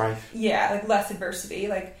maybe... strife. Yeah, like less adversity.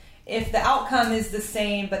 Like, if the outcome is the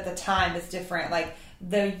same, but the time is different, like,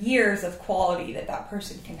 the years of quality that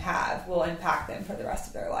person can have will impact them for the rest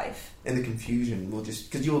of their life. And the confusion will just...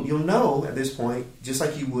 Because you'll know at this point, just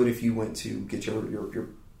like you would if you went to get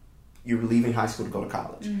you're leaving high school to go to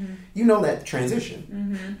college. You know that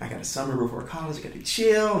transition. I got a summer before college, I got to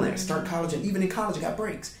chill, and then I start college, and even in college I got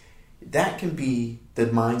breaks. That can be the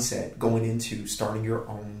mindset going into starting your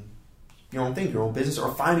own thing, your own business,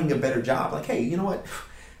 or finding a better job. Like, hey, you know what?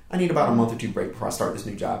 I need about a month or 2 break before I start this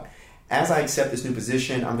new job. As I accept this new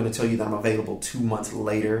position, I'm going to tell you that I'm available 2 months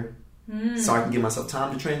later, so I can give myself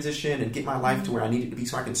time to transition and get my life to where I need it to be,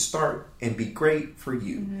 so I can start and be great for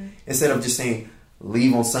you. Instead of just saying,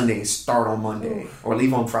 leave on Sunday and start on Monday, or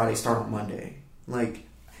leave on Friday, start on Monday. Like,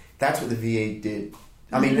 that's what the VA did.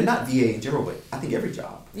 I mean, and not VA in general, but I think every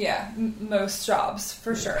job. Yeah, most jobs,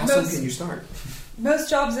 for sure. How soon can you start? Most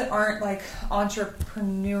jobs that aren't, like,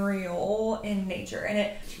 entrepreneurial in nature. And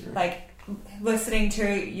it, like, listening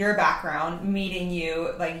to your background, meeting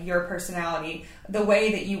you, like, your personality, the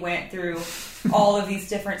way that you went through all of these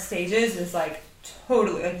different stages is, like,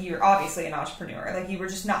 totally, like, you're obviously an entrepreneur. Like, you were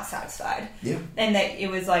just not satisfied. Yeah. And that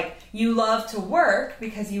it was like, you love to work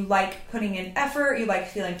because you like putting in effort, you like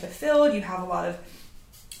feeling fulfilled, you have a lot of,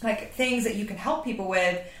 like, things that you can help people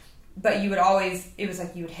with, but you would always, it was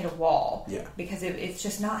like you would hit a wall. Yeah. Because it's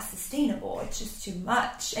just not sustainable. It's just too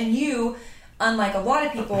much. And you, unlike a lot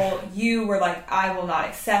of people, you were like, I will not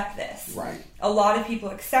accept this. Right. A lot of people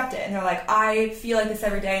accept it, and they're like, I feel like this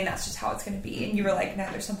every day, and that's just how it's going to be. And you were like, no,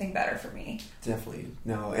 there's something better for me. Definitely.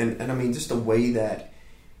 No, and I mean, just the way that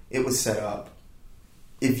it was set up,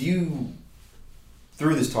 if you...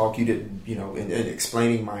 Through this talk, you didn't, in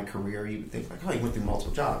explaining my career, you would think like, oh, you went through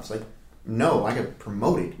multiple jobs. Like, no, I got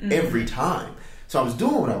promoted every time. So I was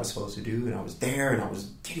doing what I was supposed to do, and I was there, and I was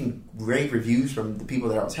getting great reviews from the people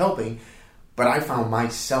that I was helping, but I found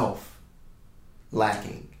myself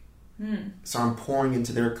lacking. So I'm pouring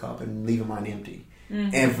into their cup and leaving mine empty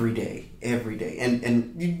every day.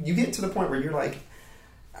 And you get to the point where you're like,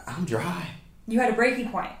 I'm dry. You had a breaking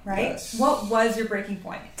point, right? Yes. What was your breaking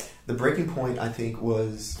point? The breaking point, I think, it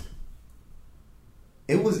was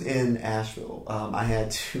in Asheville. I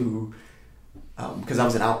had to, because I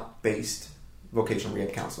was an out-based vocational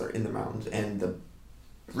rehab counselor in the mountains, and the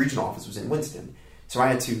regional office was in Winston. So I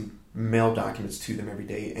had to mail documents to them every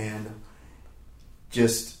day, and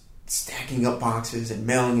just stacking up boxes and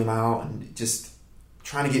mailing them out, and just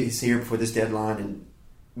trying to get this here before this deadline. And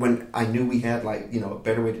when I knew we had, like, a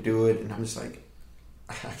better way to do it, and I'm just like,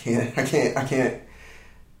 I can't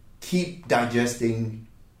keep digesting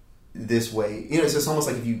this way. It's just almost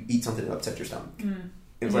like if you eat something that upsets your stomach.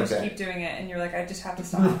 It was like that. Keep doing it, and you're like, I just have to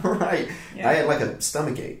stop. Right. Yeah. I had like a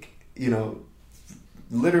stomach ache,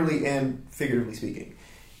 literally and figuratively speaking,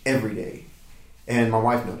 every day. And my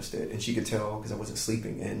wife noticed it, and she could tell because I wasn't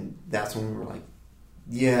sleeping. And that's when we were like,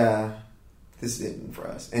 yeah, this isn't for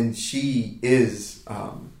us. And she is,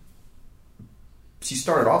 she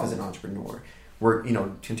started off as an entrepreneur. Worked,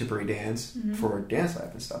 contemporary dance for Dance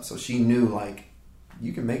Life and stuff. So she knew, like,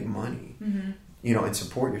 you can make money, mm-hmm. And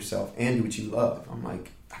support yourself and do what you love. I'm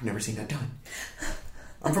like, I've never seen that done.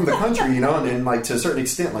 I'm from the country, and then like to a certain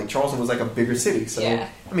extent, like Charleston was like a bigger city. So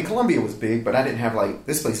I mean, Columbia was big, but I didn't have like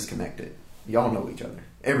this place is connected. Y'all know each other.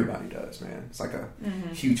 Everybody does, man. It's like a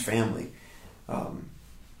huge family.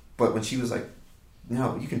 But when she was like,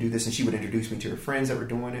 "No, you can do this," and she would introduce me to her friends that were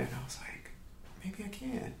doing it, and I was like, maybe I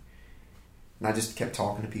can. And I just kept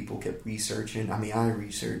talking to people, kept researching. I mean, I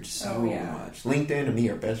researched so much. LinkedIn and me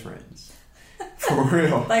are best friends. For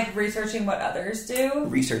real. Like researching what others do?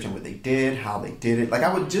 Researching what they did, how they did it. Like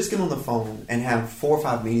I would just get on the phone and have 4 or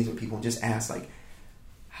 5 meetings with people and just ask like,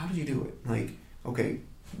 how did you do it? Like, okay,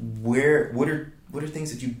 what are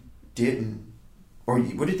things that you didn't, or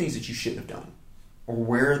what are things that you shouldn't have done? Or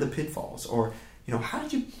where are the pitfalls? Or, how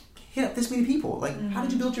did you hit up this many people? Like, how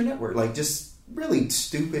did you build your network? Like just really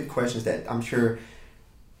stupid questions that I'm sure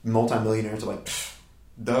multimillionaires are like,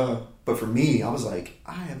 duh. But for me, I was like,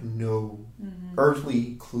 I have no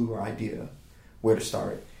earthly clue or idea where to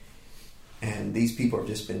start. And these people have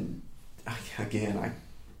just been, again, I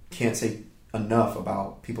can't say enough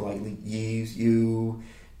about people like you,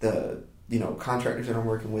 the contractors that I'm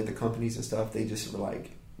working with, the companies and stuff. They just were like,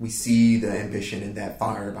 we see the ambition and that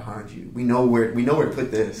fire behind you. We know where to put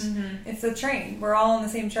this. Mm-hmm. It's a train. We're all on the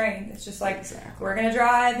same train. It's just like we're going to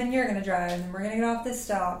drive, and you're going to drive, and we're going to get off this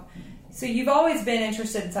stop. So you've always been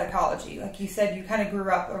interested in psychology. Like you said, you kind of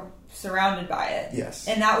grew up surrounded by it. Yes.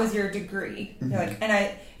 And that was your degree. Mm-hmm. You're like,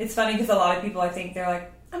 it's funny because a lot of people, I think, they're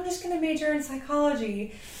like, I'm just going to major in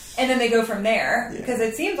psychology. And then they go from there. Because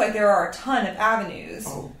it seems like there are a ton of avenues.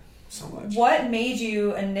 Oh, so much. What made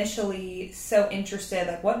you initially so interested?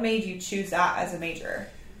 Like, what made you choose that as a major?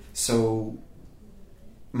 So,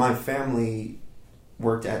 my family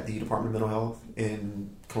worked at the Department of Mental Health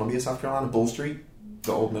in Columbia, South Carolina, Bull Street.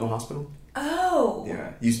 The old mental hospital. Oh.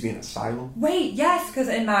 Yeah. Used to be an asylum. Wait, yes, because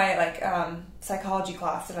in my psychology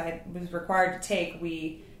class that I was required to take,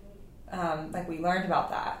 we learned about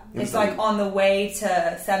that. It's like on the way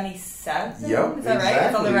to 77. Yep. Is that right?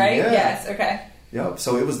 It's on the right? Yeah. Yes, okay. Yep.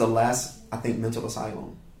 So it was the last, I think, mental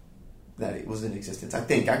asylum that it was in existence. I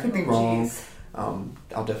think. I could be wrong. Geez. I'll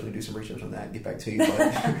definitely do some research on that and get back to you,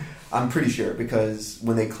 but I'm pretty sure because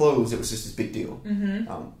when they closed, it was just this big deal.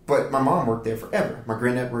 Mm-hmm. But my mom worked there forever. My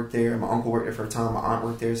granddad worked there. My uncle worked there for a time. My aunt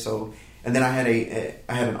worked there. So, and then I had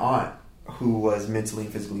an aunt who was mentally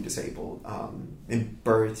and physically disabled. In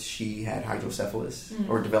birth, she had hydrocephalus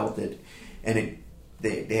or developed it, and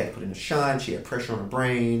they had to put in a shunt. She had pressure on her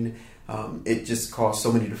brain. It just caused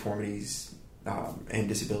so many deformities and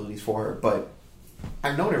disabilities for her. But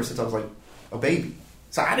I've known her ever since I was like a baby.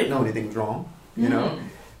 So I didn't know anything was wrong, you know?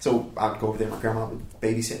 So I'd go over there, my grandma would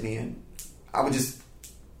babysit me, and I would just,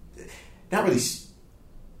 not really,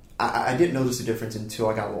 I didn't notice the difference until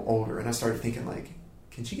I got a little older, and I started thinking like,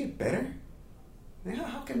 can she get better?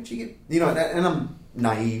 How can she get, and I'm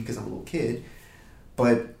naive because I'm a little kid,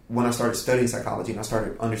 but when I started studying psychology and I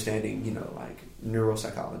started understanding, like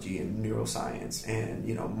neuropsychology and neuroscience and,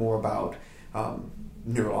 more about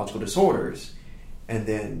neurological disorders, and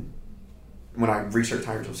then when I researched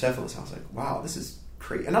hydrocephalus, I was like, wow, this is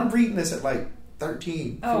crazy. And I'm reading this at like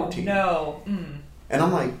 13, 14. Oh, no. And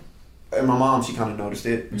I'm like, and my mom, she kind of noticed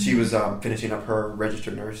it. Mm-hmm. She was finishing up her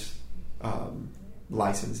registered nurse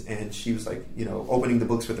license. And she was like, opening the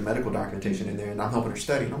books with the medical documentation in there. And I'm helping her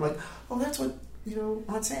study. And I'm like, oh, that's what,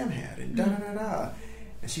 Aunt Sam had. And da-da-da-da.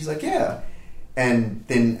 And she's like, yeah. And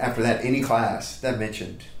then after that, any class that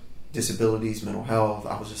mentioned disabilities, mental health,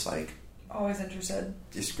 I was just like, always interested.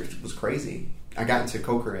 It was crazy. I got into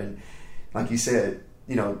Coker, and like you said,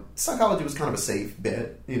 psychology was kind of a safe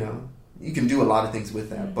bet. You can do a lot of things with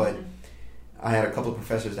that, but I had a couple of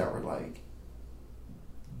professors that were like,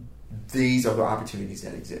 these are the opportunities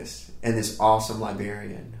that exist. And this awesome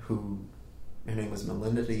librarian who, her name was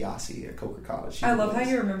Melinda DiAsi at Coker College. I love how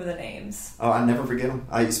you remember the names. Oh, I never forget them.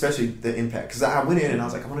 Especially the impact, because I went in and I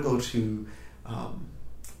was like, I want to go to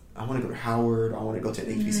Howard. I want to go to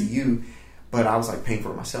an HBCU. But I was like paying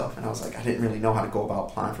for it myself, and I was like, I didn't really know how to go about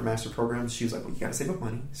applying for master programs. She was like, well, you got to save up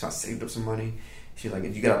money. So I saved up some money. She was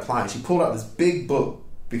like, you got to apply. And she pulled out this big book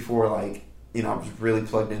before, like, I was really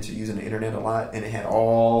plugged into using the internet a lot, and it had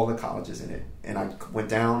all the colleges in it. And I went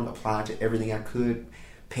down, applied to everything I could,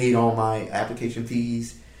 paid all my application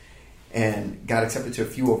fees, and got accepted to a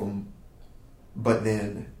few of them. But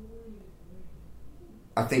then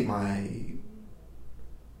I think I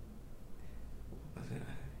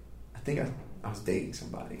was dating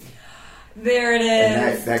somebody. There it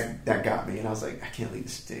is. And that got me, and I was like, I can't leave the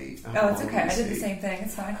state. Oh, it's okay. I did the same thing.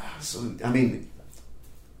 It's fine. So, I mean,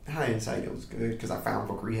 hindsight, it was good because I found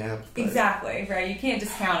book rehab. Exactly, right. You can't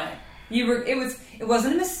discount it. It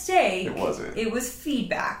wasn't a mistake. It wasn't. It was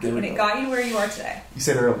feedback, and it got you where you are today. You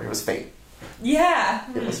said earlier it was fate. Yeah.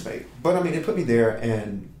 It was fate. But I mean, it put me there,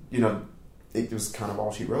 and it was kind of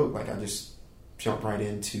all she wrote. Like, I just jumped right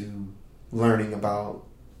into learning about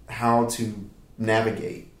how to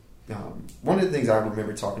navigate. One of the things I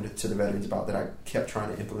remember talking to the veterans about that I kept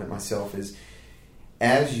trying to implement myself is,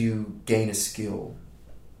 as you gain a skill,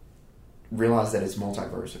 realize that it's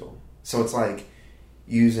multiversatile. So it's like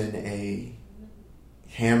using a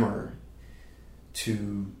hammer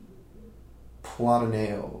to pull out a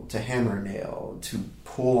nail, to hammer a nail, to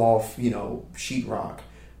pull off, sheetrock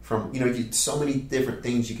from, so many different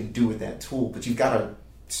things you can do with that tool, but you've got to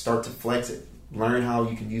start to flex it, learn how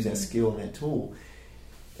you can use that skill and that tool.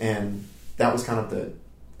 And that was kind of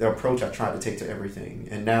the approach I tried to take to everything.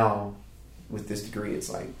 And now with this degree, it's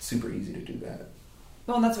like super easy to do that.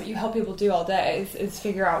 Well, and that's what you help people do all day is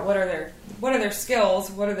figure out what are their skills,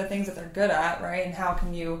 what are the things that they're good at, right? And how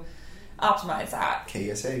can you optimize that?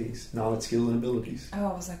 KSAs, knowledge, skills, and abilities. Oh,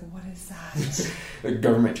 I was like, what is that? A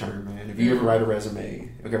government term, man. If you ever write a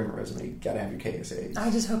government resume, you gotta have your KSAs. I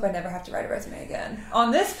just hope I never have to write a resume again. On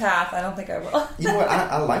this path, I don't think I will. You know what?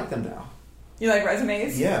 I like them now. You like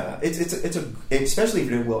resumes? Yeah, it's especially if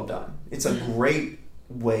they're well done. It's a great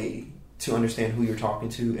way to understand who you're talking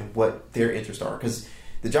to and what their interests are. Because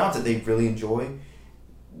the jobs that they really enjoy,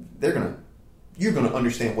 you're gonna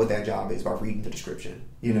understand what that job is by reading the description,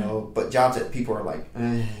 But jobs that people are like,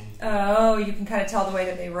 oh, you can kind of tell the way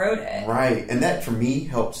that they wrote it, right? And that for me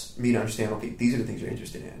helps me to understand. Okay, these are the things you're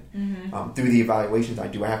interested in. Through the evaluations I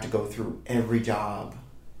do, I have to go through every job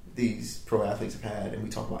these pro athletes have had, and we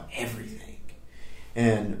talk about everything.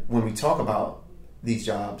 And when we talk about these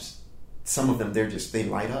jobs, some of them they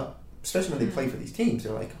light up, especially when they play for these teams.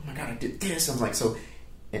 They're like, oh my God, I did this. I was like, so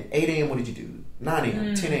at 8 a.m., what did you do? 9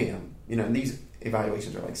 a.m., 10 a.m., and these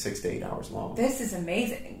evaluations are like 6 to 8 hours long. This is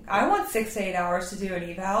amazing. I want 6 to 8 hours to do an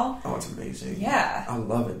eval. Oh, it's amazing. Yeah. I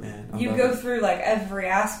love it, man. You go through like every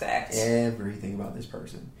aspect. Everything about this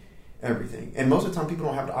person. Everything. And most of the time people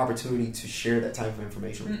don't have the opportunity to share that type of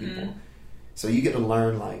information with people. So you get to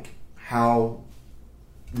learn like how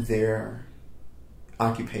their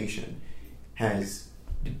occupation has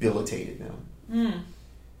debilitated them.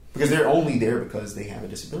 Because they're only there because they have a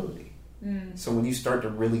disability. So when you start to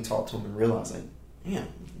really talk to them and realize like, man,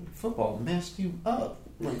 football messed you up.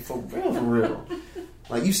 Like for real.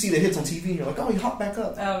 Like you see the hits on TV and you're like, oh, he hopped back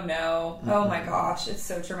up. Oh no. Oh my gosh. It's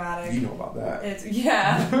so traumatic. You know about that.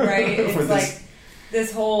 Right? It's like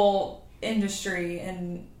this whole industry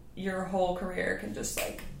and your whole career can just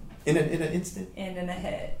like in an instant. End in a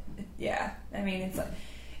hit. Yeah. I mean, it's like,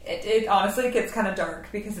 it honestly gets kind of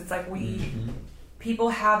dark because it's like people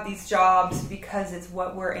have these jobs because it's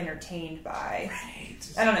what we're entertained by. Right.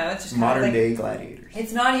 I don't know. It's just modern day gladiators.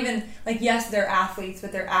 It's not even like, yes, they're athletes,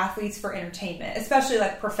 but they're athletes for entertainment, especially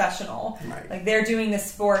like professional. Right. Like they're doing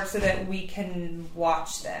this sport so that we can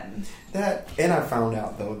watch them. And I found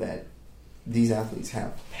out though that these athletes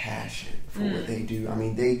have passion for what they do. I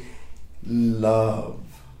mean, they love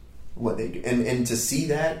what they do, and to see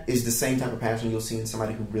that is the same type of passion you'll see in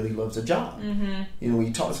somebody who really loves a job. When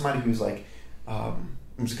you talk to somebody who's like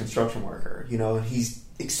who's a construction worker, and he's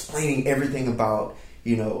explaining everything about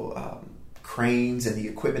cranes and the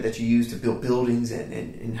equipment that you use to build buildings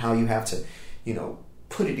and how you have to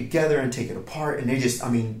put it together and take it apart, and they just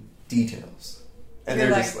details. And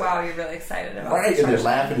you're like, wow, you're really excited about it. Right, and they're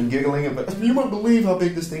laughing and giggling, but you won't believe how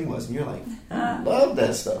big this thing was. And you're like, I love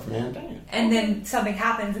that stuff, man. Damn. And then something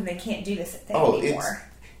happens and they can't do this thing anymore.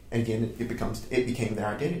 And again, it became their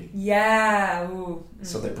identity. Yeah. Ooh.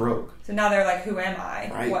 So they broke. So now they're like, who am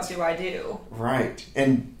I? Right. What do I do? Right.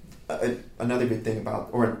 And another good thing about,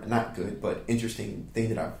 or not good, but interesting thing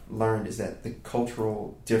that I've learned is that the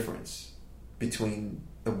cultural difference between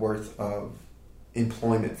the worth of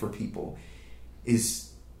employment for people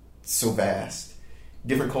is so vast.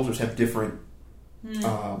 Different cultures have different,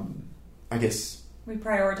 I guess... We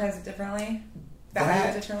prioritize it differently? Value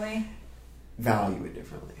it differently? Value it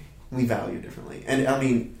differently. We value it differently.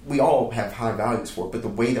 And, we all have high values for it, but the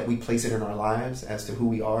way that we place it in our lives as to who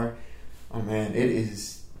we are, oh man, it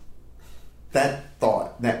is... That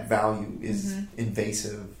thought, that value is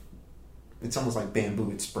invasive. It's almost like bamboo.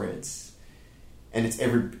 It spreads. And it's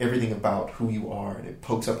everything about who you are, and it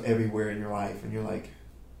pokes up everywhere in your life, and you're like,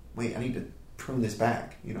 wait, I need to prune this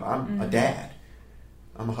back. I'm a dad.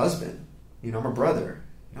 I'm a husband. I'm a brother.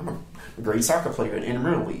 I'm a great soccer player in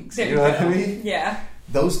intramural leagues. You know what I mean? Yeah.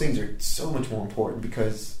 Those things are so much more important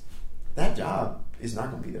because that job is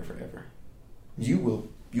not going to be there forever. You'll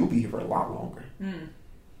be here for a lot longer.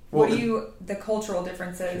 Well, the cultural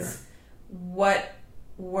differences, sure.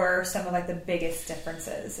 were some of like the biggest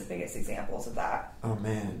differences, the biggest examples of that? Oh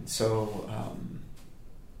man, so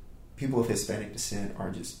people of Hispanic descent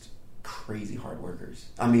are just crazy hard workers.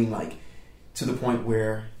 I mean, like, to the point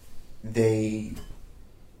where they,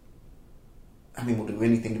 will do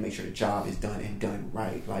anything to make sure the job is done and done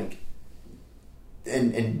right. Like,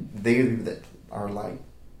 and they that are like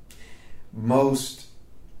most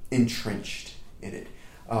entrenched in it.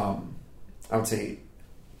 I would say,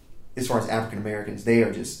 as far as African Americans, they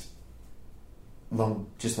are just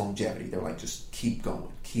longevity. They're like, just keep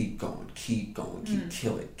going, keep kill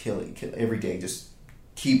it every day. Just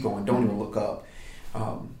keep going. Don't even look up.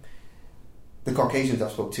 The Caucasians I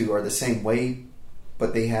spoke to are the same way,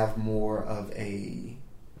 but they have more of a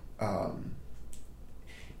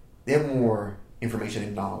they have more information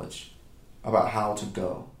and knowledge about how to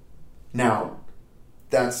go. Now,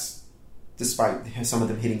 that's despite some of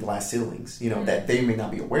them hitting glass ceilings, that they may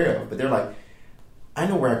not be aware of, but they're like, I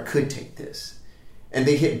know where I could take this. And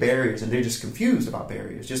they hit barriers, and they're just confused about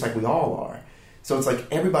barriers, just like we all are. So it's like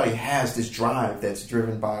everybody has this drive that's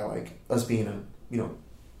driven by like us being a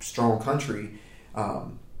strong country,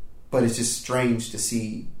 but it's just strange to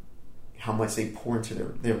see how much they pour into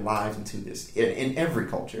their lives into this in every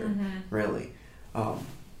culture, really.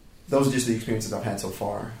 Those are just the experiences I've had so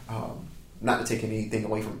far. Not to take anything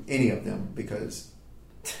away from any of them, because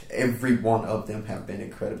every one of them have been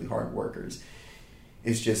incredibly hard workers.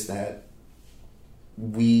 It's just that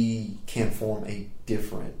we can form a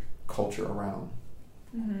different culture around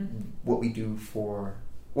what we do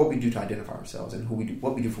to identify ourselves, and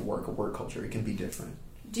what we do for work, or work culture. It can be different.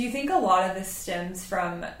 Do you think a lot of this stems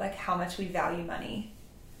from like how much we value money?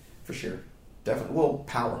 For sure, definitely. Well,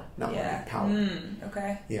 power, not money, power.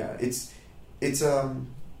 Okay. Yeah, it's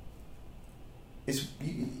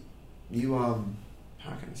you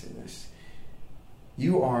how can I say this?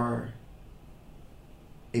 You are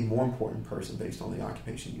a more important person based on the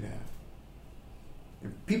occupation you have.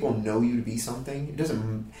 If people know you to be something,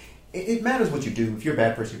 it matters what you do. If you're a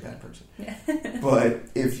bad person, you're a bad person. Yeah. But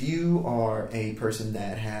if you are a person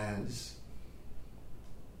that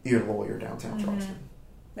you're a lawyer downtown Charleston.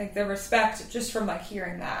 Like the respect just from like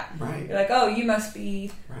hearing that. Right. You're like, oh, you must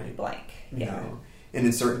be blank. Yeah. And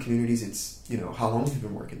in certain communities, it's, how long have you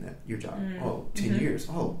been working your job? 10 years.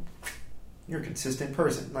 Oh, you're a consistent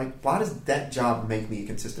person. Like, why does that job make me a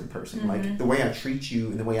consistent person? Like, the way I treat you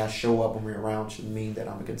and the way I show up when we're around should mean that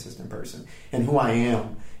I'm a consistent person. And who I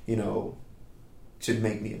am, should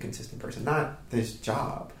make me a consistent person, not this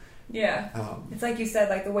job. Yeah. It's like you said,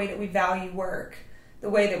 like the way that we value work, the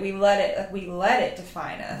way that we let it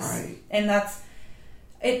define us. Right. And that's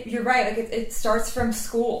it. You're right. Like it starts from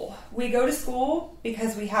school. We go to school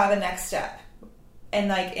because we have a next step. And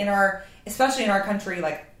like especially in our country,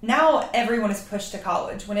 like now everyone is pushed to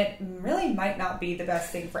college when it really might not be the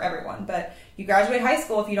best thing for everyone. But you graduate high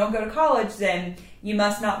school, if you don't go to college, then you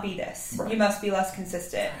must not be this. Right. You must be less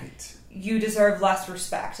consistent. Right. You deserve less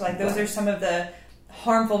respect. Like those are some of the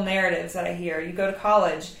harmful narratives that I hear. You go to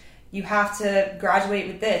college, you have to graduate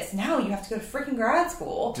with this. Now you have to go to freaking grad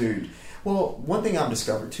school. Dude. Well, one thing I've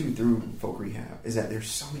discovered too through folk rehab is that there's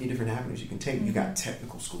so many different avenues you can take. You got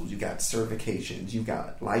technical schools, you got certifications, you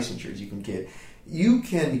got licensures you can get. You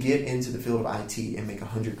can get into the field of IT and make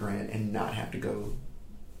 $100,000 and not have to go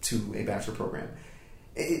to a bachelor program.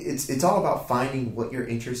 It's all about finding what your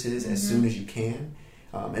interest is as soon as you can.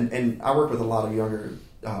 And I work with a lot of younger,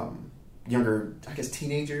 I guess,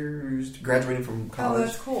 teenagers graduating from college. Oh,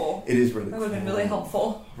 that's cool. It is really cool. That would have been really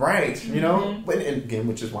helpful. Right. And again,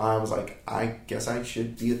 which is why I was like, I guess I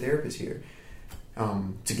should be a therapist here.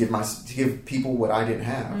 To give people what I didn't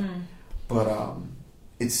have. But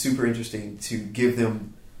it's super interesting to give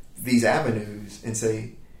them these avenues and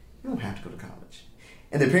say, you don't have to go to college.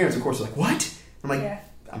 And their parents, of course, are like, what? I'm like,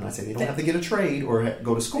 I'm not saying they don't have to get a trade or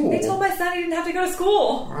go to school. They told my son he didn't have to go to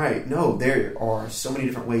school. Right. No, there are so many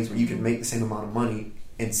different ways where you can make the same amount of money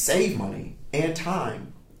and save money and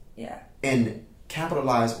time. Yeah. And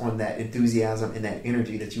capitalize on that enthusiasm and that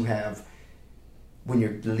energy that you have when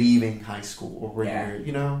you're leaving high school or when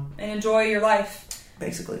you're, And enjoy your life.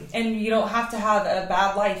 Basically. And you don't have to have a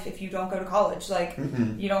bad life if you don't go to college. Like,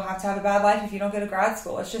 you don't have to have a bad life if you don't go to grad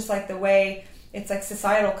school. It's just like the way, it's like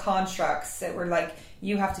societal constructs that were like,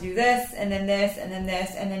 you have to do this, and then this, and then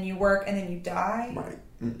this, and then you work, and then you die. Right.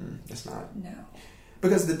 That's not. No.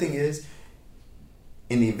 Because the thing is,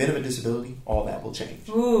 in the event of a disability, all that will change.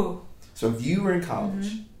 Ooh. So if you were in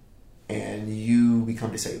college and you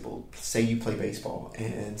become disabled, say you play baseball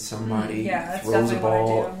and somebody throws a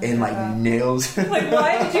ball and like nails. Like,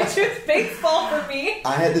 why did you choose baseball for me?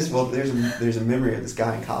 I had this. Well, there's a memory of this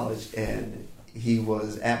guy in college, and he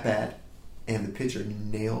was at bat, and the pitcher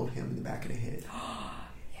nailed him in the back of the head.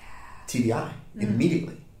 Yeah. TBI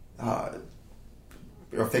immediately.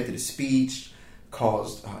 Affected his speech,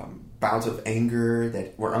 caused bouts of anger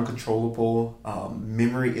that were uncontrollable,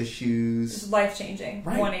 memory issues. It's life-changing.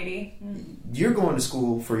 Right. 180. You're going to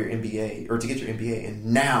school for your MBA or to get your MBA, and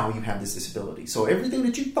now you have this disability. So everything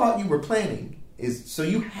that you thought you were planning is, so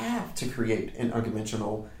you have to create an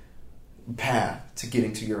unconventional path to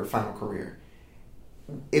getting to your final career.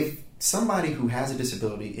 If somebody who has a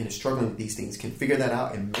disability and is struggling with these things can figure that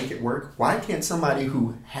out and make it work, why can't somebody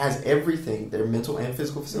who has everything, their mental and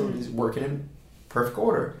physical facilities, working in perfect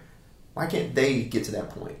order, why can't they get to that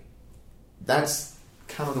point? That's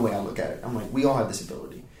kind of the way I look at it. I'm like, we all have this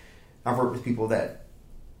ability. I've worked with people that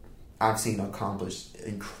I've seen accomplish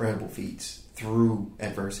incredible feats through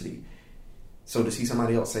adversity. So to see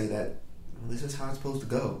somebody else say that, well, this is how it's supposed to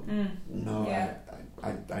go. No, yeah.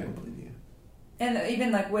 I don't believe you. And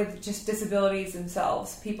even like with just disabilities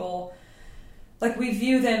themselves, people, like, we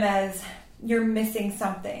view them as you're missing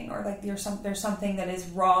something, or like there's something that is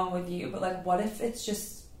wrong with you. But like, what if it's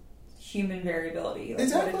just human variability? Like,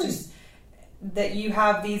 exactly. What if just that you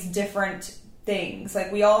have these different things?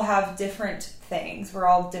 Like, we all have different things. We're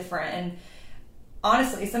all different. And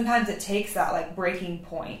honestly, sometimes it takes that like breaking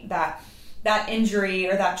point, that injury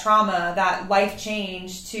or that trauma, that life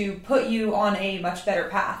change to put you on a much better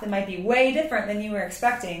path. It might be way different than you were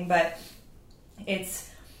expecting, but it's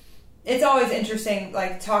always interesting,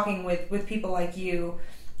 like, talking with people like you,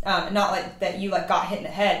 not like that you like got hit in the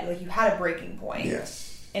head, like you had a breaking point.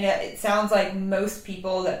 Yes. And it sounds like most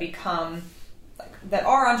people that become, like, that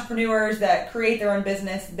are entrepreneurs, that create their own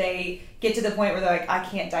business, they get to the point where they're like, I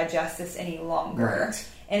can't digest this any longer. Right.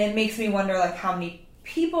 And it makes me wonder, like, how many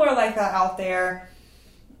people are like that out there,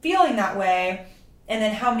 feeling that way, and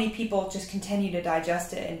then how many people just continue to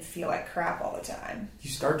digest it and feel like crap all the time. You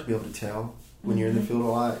start to be able to tell when you're in the field a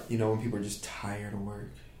lot, you know, when people are just tired of work.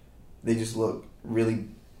 They just look really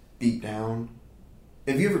beat down.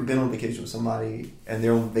 Have you ever been on vacation with somebody and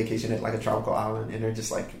they're on vacation at like a tropical island and they're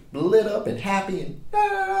just like lit up and happy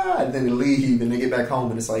and then they leave and they get back home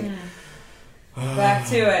and it's like... Back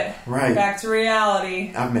to it. Right. Back to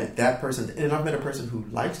reality. I've met that person, and I've met a person who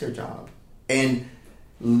likes their job and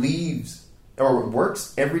leaves or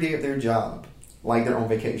works every day of their job like they're on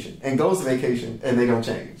vacation and goes to vacation and they don't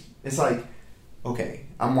change. It's like, okay,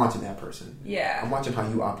 I'm watching that person. Yeah. I'm watching how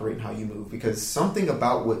you operate and how you move, because something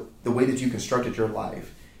about the way that you constructed your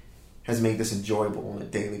life has made this enjoyable on a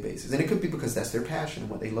daily basis. And it could be because that's their passion and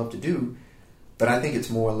what they love to do, but I think it's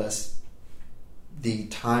more or less the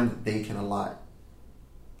time that they can allot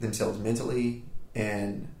themselves mentally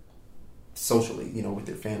and socially, you know, with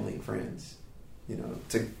their family and friends, you know,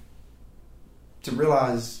 to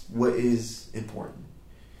realize what is important.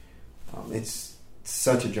 It's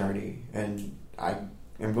such a journey, and I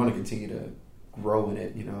am going to continue to grow in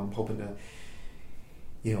it. You know, I'm hoping to,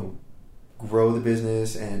 you know, grow the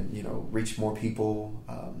business and, you know, reach more people,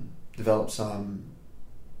 develop some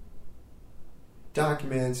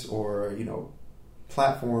documents or, you know,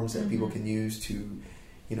 platforms that people can use to,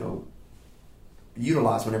 you know,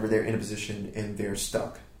 utilize whenever they're in a position and they're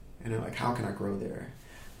stuck. And they're like, how can I grow there?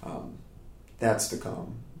 That's to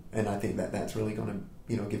come. And I think that that's really going to,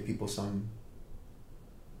 you know, give people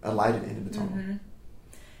a light at the end of the tunnel. Mm-hmm.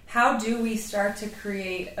 How do we start to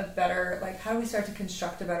create a better, like, how do we start to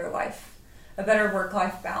construct a better life, a better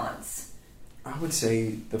work-life balance? I would say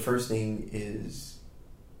the first thing is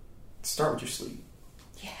start with your sleep.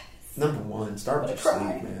 Yes. Number one, start with your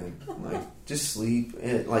sleep, man. Like, just sleep.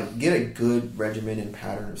 And, like, get a good regimen and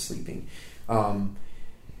pattern of sleeping.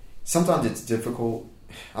 Sometimes it's difficult.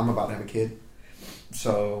 I'm about to have a kid.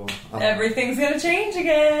 So everything's going to change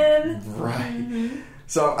again. Right. Mm-hmm.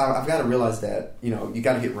 So I've got to realize that, you know, you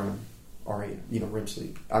got to hit REM, or, you know, REM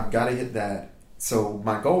sleep. I've got to hit that. So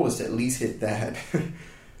my goal is to at least hit that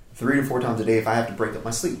 3 to 4 times a day if I have to break up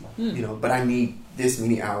my sleep. You know, but I need this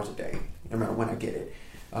many hours a day, no matter when I get it.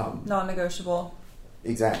 Non-negotiable.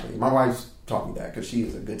 Exactly. My wife's taught me that because she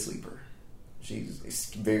is a good sleeper.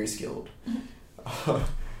 She's very skilled.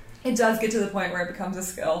 It does get to the point where it becomes a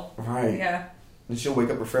skill. Right. Yeah. And she'll wake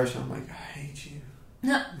up refreshed and I'm like, I hate you.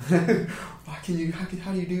 How do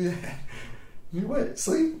you do that? You what?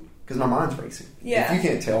 Sleep? Because my mind's racing. Yeah. If you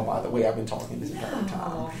can't tell by the way I've been talking this entire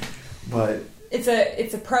time. But it's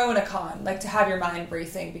a pro and a con, like, to have your mind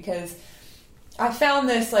racing, because I found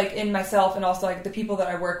this, like, in myself and also, like, the people that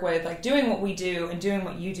I work with, like, doing what we do and doing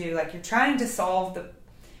what you do, like, you're trying to solve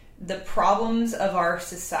the problems of our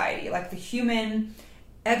society, like the human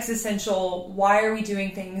existential, why are we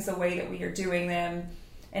doing things the way that we are doing them,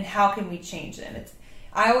 and how can we change them?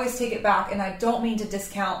 I always take it back, and I don't mean to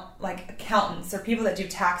discount like accountants or people that do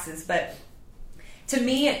taxes, but to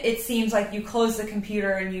me it seems like you close the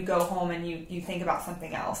computer and you go home and you think about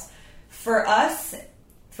something else. For us,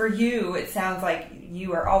 for you, it sounds like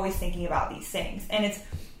you are always thinking about these things. And it's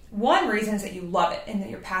one reason is that you love it and that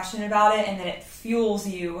you're passionate about it and that it fuels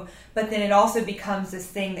you, but then it also becomes this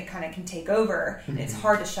thing that kind of can take over and it's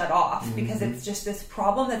hard to shut off because it's just this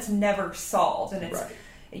problem that's never solved. And it's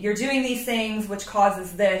you're doing these things which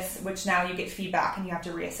causes this, which now you get feedback and you have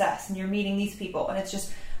to reassess, and you're meeting these people, and it's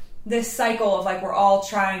just this cycle of like we're all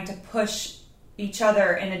trying to push each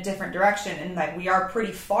other in a different direction, and like we are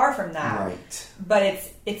pretty far from that, but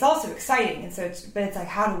it's also exciting. And so it's like,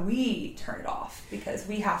 how do we turn it off, because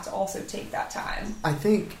we have to also take that time. I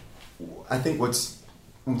think what's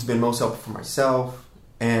been most helpful for myself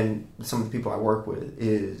and some of the people I work with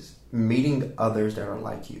is meeting others that are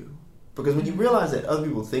like you, because when you realize that other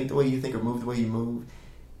people think the way you think or move the way you move,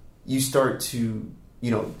 you start to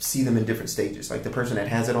see them in different stages. Like the person that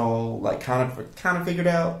has it all like kind of figured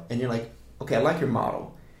out, and you're like, okay, I like your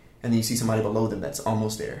model. And then you see somebody below them that's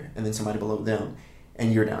almost there, and then somebody below them,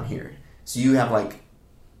 and you're down here. So you have like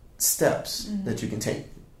steps that you can take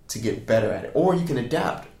to get better at it. Or you can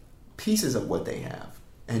adapt pieces of what they have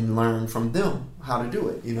and learn from them how to do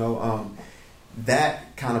it.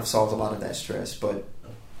 That kind of solves a lot of that stress. But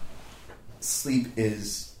sleep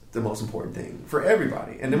is the most important thing for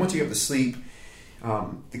everybody. And then once you have the sleep,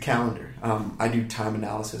 the calendar, I do time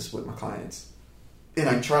analysis with my clients. And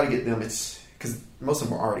I try to get them, because most of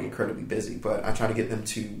them are already incredibly busy, but I try to get them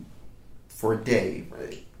to, for a day,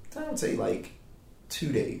 I would say like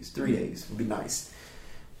 2 days, 3 days would be nice.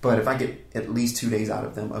 But if I get at least 2 days out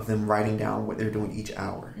of them writing down what they're doing each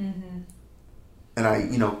hour, and I,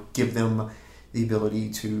 give them the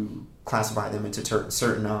ability to classify them into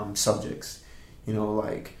certain subjects,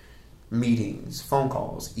 like meetings, phone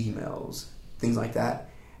calls, emails, things like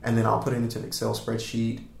that. And then I'll put it into an Excel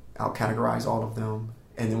spreadsheet. I'll categorize all of them,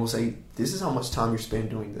 and then we'll say, this is how much time you're spending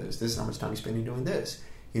doing this. This is how much time you're spending doing this.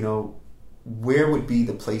 Where would be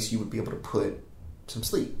the place you would be able to put some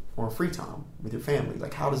sleep or free time with your family?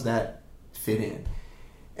 Like, how does that fit in?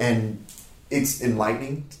 And it's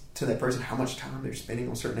enlightening to that person how much time they're spending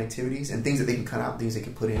on certain activities and things that they can cut out, things they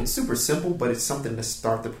can put in. It's super simple, but it's something to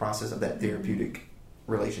start the process of that therapeutic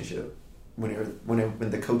relationship when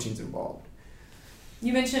the coaching's involved.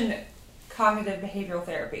 You mentioned cognitive behavioral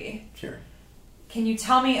therapy. Sure. Can you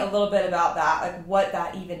tell me a little bit about that, like what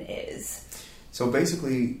that even is? So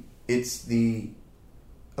basically, it's the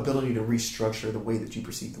ability to restructure the way that you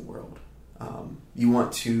perceive the world. You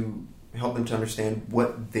want to help them to understand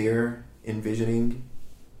what they're envisioning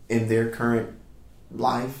in their current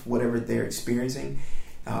life, whatever they're experiencing,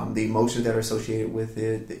 the emotions that are associated with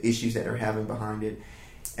it, the issues that they're having behind it,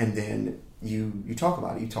 and then you talk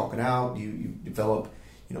about it. You talk it out. You develop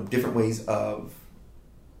different ways of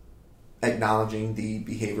acknowledging the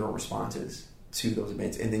behavioral responses to those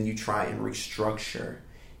events, and then you try and restructure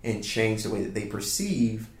and change the way that they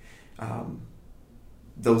perceive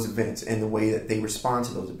those events and the way that they respond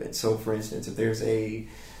to those events. So, for instance, if there's a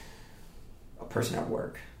person at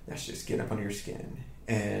work that's just getting up under your skin,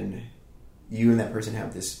 and you and that person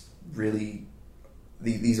have this really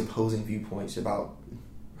these opposing viewpoints about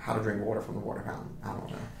how to drink water from the water fountain. I don't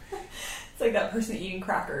know. It's like that person eating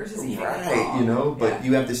crackers is eating right, but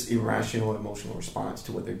you have this irrational emotional response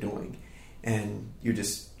to what they're doing, and you're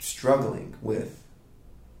just struggling with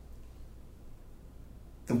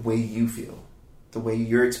the way you feel, the way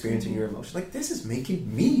you're experiencing your emotions. Like, this is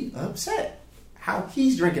making me upset. How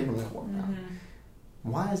he's drinking from that water fountain.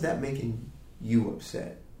 Why is that making you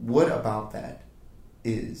upset? What about that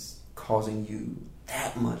is causing you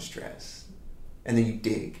that much stress? And then you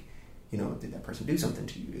dig. Did that person do something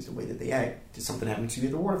to you? Is the way that they act? Did something happen to you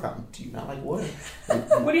at the water fountain? Do you not like water?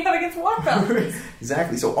 What do you have against water fountains?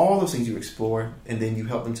 Exactly. So all those things you explore, and then you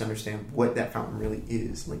help them to understand what that fountain really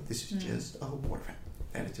is. Like, this is just a water fountain.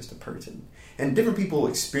 That is just a person. And different people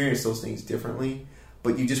experience those things differently,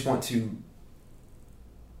 but you just want to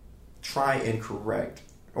try and correct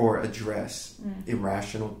or address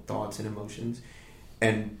irrational thoughts and emotions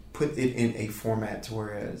and put it in a format to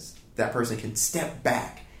whereas that person can step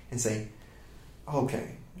back and say,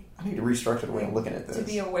 okay, I need to restructure the way I'm looking at this. To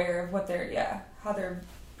be aware of what how they're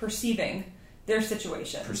perceiving their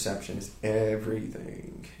situation. Perception is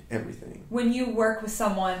everything. Everything. When you work with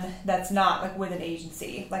someone that's not like with an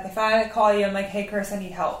agency, like if I call you, I'm like, hey Chris, I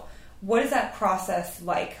need help. What is that process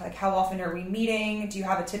like? Like, how often are we meeting? Do you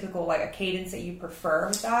have a typical, like, a cadence that you prefer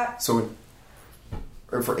with that? So,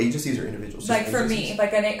 or for agencies or individuals? Like, for me,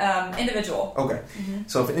 like an individual. Okay.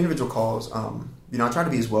 So if an individual calls, I try to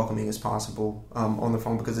be as welcoming as possible on the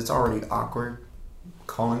phone, because it's already awkward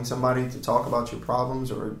calling somebody to talk about your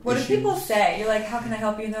problems or what issues. do people say? You're like, how can I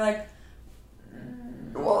help you? And they're like,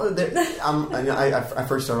 well, I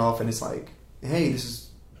first start off and it's like, hey, this is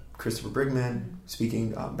Christopher Briggman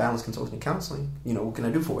speaking, balance consulting and counseling. What can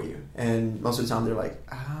I do for you? And most of the time they're like,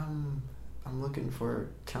 I'm looking for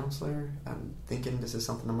a counselor. I'm thinking this is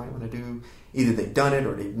something I might want to do. Either they've done it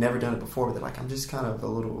or they've never done it before, but they're like, I'm just kind of a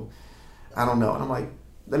little, I don't know. And I'm like,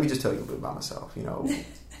 let me just tell you a little bit about myself,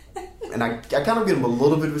 And I kind of give them a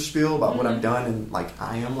little bit of a spiel about what I've done. And like,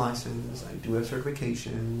 I am licensed. I do have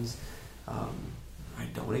certifications. I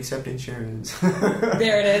don't accept insurance.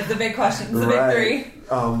 There it is, the big question, the big three.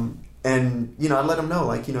 And, I let them know,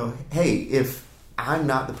 like, hey, if I'm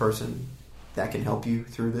not the person that can help you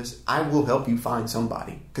through this, I will help you find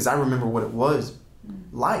somebody. Because I remember what it was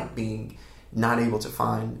like being not able to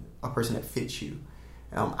find a person that fits you.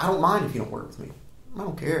 I don't mind if you don't work with me. I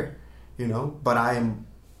don't care, but I am,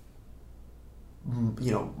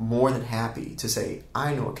 more than happy to say,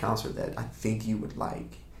 I know a counselor that I think you would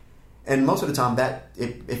like. And most of the time that,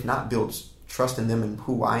 if not, builds trust in them and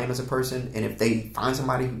who I am as a person. And if they find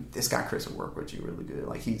somebody this guy Chris will work with you really good.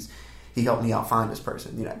 Like he helped me out find this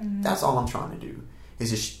person. That's all I'm trying to do is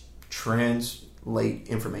just translate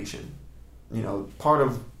information. Part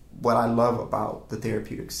of what I love about the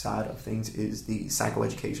therapeutic side of things is the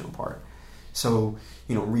psychoeducational part. So,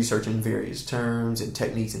 researching various terms and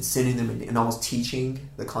techniques and sending them and almost teaching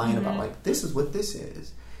the client about like, this is what this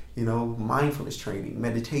is. Mindfulness training,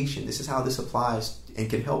 meditation, this is how this applies and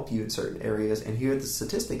can help you in certain areas. And here are the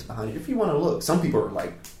statistics behind it. If you want to look, some people are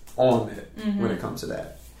like on it when it comes to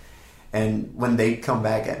that. And when they come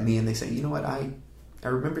back at me and they say, you know what, I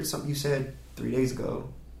remembered something you said 3 days ago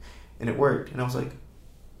and it worked. And I was like,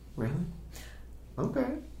 really? Okay.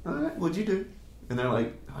 All right. What'd you do? And they're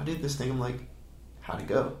like, I did this thing. I'm like, how'd it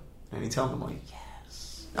go? And they tell them, I'm like,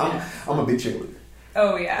 yes. I'm a big cheerleader.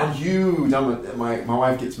 Oh, yeah. I'm huge. My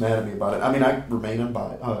wife gets mad at me about it. I mean, I remain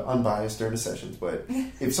unbiased during the sessions, but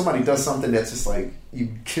if somebody does something that's just like,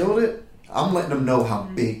 you killed it, I'm letting them know how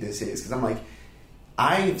big this is. Because I'm like,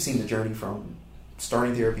 I've seen the journey from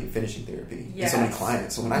starting therapy and finishing therapy and so many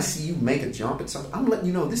clients. So when I see you make a jump at something, I'm letting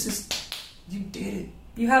you know, you did it.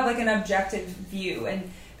 You have like an objective view. And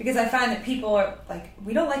because I find that people are like,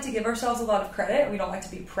 we don't like to give ourselves a lot of credit. We don't like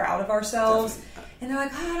to be proud of ourselves. Definitely. And they're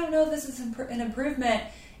like, I don't know if this is an improvement.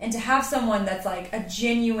 And to have someone that's like a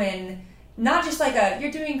genuine, not just like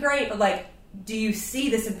you're doing great, but like, do you see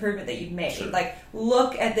this improvement that you've made? Sure. Like,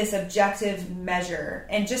 look at this objective measure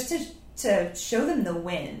and just to show them the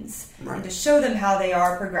wins and to show them how they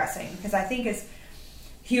are progressing. Because I think as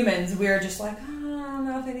humans, we're just like, I don't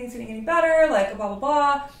know if anything's getting any better, like blah, blah,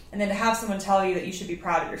 blah. And then to have someone tell you that you should be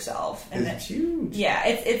proud of yourself. And it's huge. Yeah,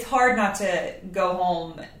 it's hard not to go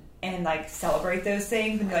home and like celebrate those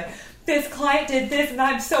things and be like, this client did this and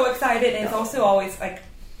I'm so excited. And it's also always like,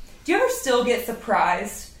 do you ever still get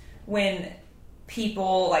surprised when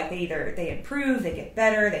people like they improve, they get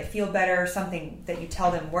better, they feel better, something that you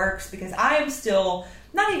tell them works? Because I am still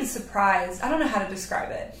not even surprised. I don't know how to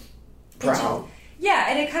describe it. Proud.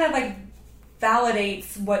 And it kind of like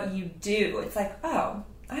validates what you do. It's like, oh,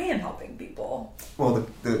 I am helping people. Well,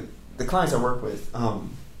 the clients I work with,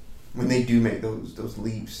 when they do make those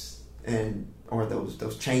leaps or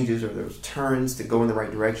those changes or those turns to go in the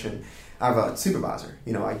right direction, I have a supervisor.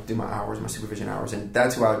 I do my hours, my supervision hours, and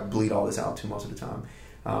that's who I bleed all this out to most of the time.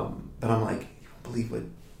 But I'm like, you won't believe what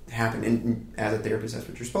happened. And as a therapist, that's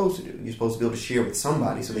what you're supposed to do. You're supposed to be able to share with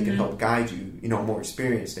somebody so they can help guide you, a more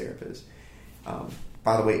experienced therapist.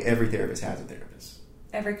 By the way, every therapist has a therapist.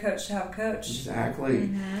 Every coach should have a coach. Exactly.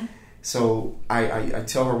 Mm-hmm. So I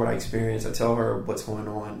tell her what I experienced. I tell her what's going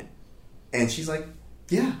on. And she's like,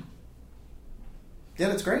 yeah,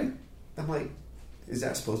 that's great. I'm like, is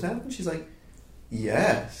that supposed to happen? She's like,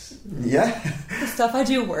 yes. Yeah. The stuff I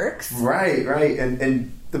do works. Right.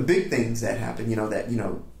 And the big things that happen,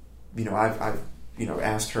 I've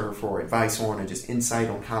asked her for advice on and just insight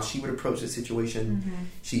on how she would approach the situation. Mm-hmm.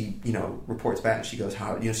 She, reports back and she goes,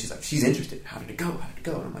 she's like, she's interested. How did it go? And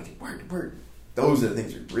I'm like, word. Those are the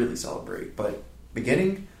things we really celebrate. But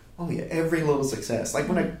beginning, oh yeah, every little success. Like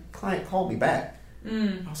when a client called me back,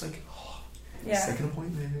 I was like, second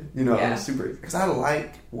appointment. I was super, because I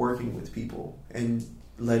like working with people and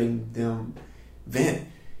letting them vent.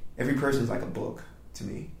 Every person's like a book to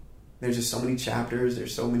me. There's just so many chapters.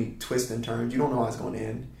 There's so many twists and turns. You don't know how it's going to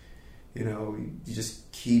end. You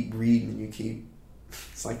just keep reading and you keep.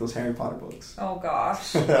 It's like those Harry Potter books. Oh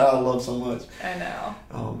gosh, I love so much. I know.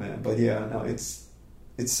 Oh man, but yeah, no, it's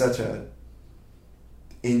such a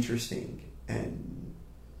interesting and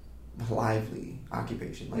lively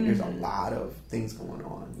occupation. Like there's a lot of things going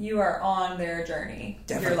on. You are on their journey.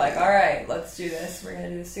 Definitely. You're like, all right, let's do this. We're going to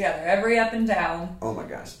do this together. Every up and down. Oh my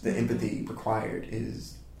gosh. The empathy required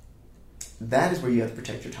that is where you have to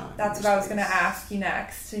protect your time. That's what I was going to ask you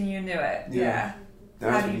next, and you knew it. Yeah.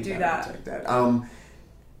 How do you do that? Protect that.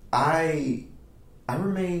 I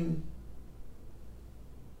remain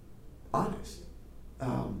honest.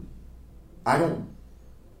 I don't,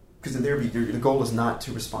 because in therapy, the goal is not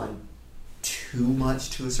to respond too much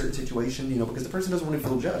to a certain situation, because the person doesn't want to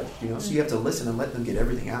feel judged, so you have to listen and let them get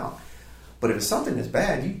everything out. But if it's something that's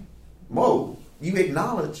bad, you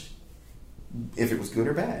acknowledge if it was good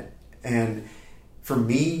or bad. And for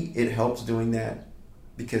me, it helps doing that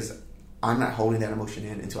because I'm not holding that emotion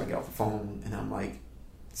in until I get off the phone and I'm like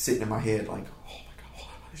sitting in my head like, oh my God,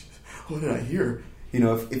 what did I hear?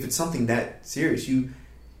 If it's something that serious, you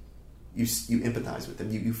empathize with them,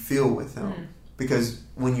 you feel with them, because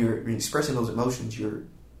when you're expressing those emotions, you're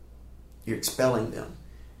expelling them.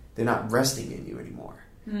 They're not resting in you anymore.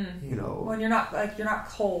 Well, you're not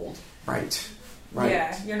cold. Right.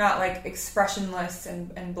 Yeah, you're not like expressionless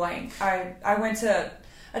and blank. I went to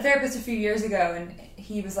a therapist a few years ago, and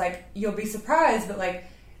he was like, "You'll be surprised, but like,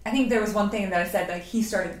 I think there was one thing that I said, like he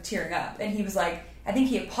started tearing up, and he was like, I think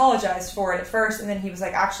he apologized for it at first, and then he was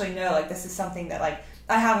like, actually no, like this is something that like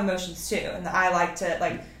I have emotions too, and I like to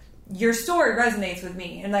like." Your story resonates with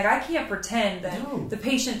me, and like I can't pretend that the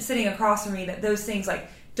patient sitting across from me, that those things like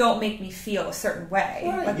don't make me feel a certain way.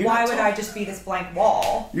 Right. Like why would I just be this blank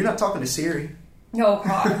wall? You're not talking to Siri. No,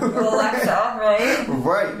 God. Alexa, right?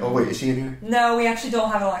 Right. Oh wait, is she in here? No, we actually don't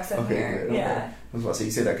have an Alexa in here. Good, okay. Yeah. I was about to say,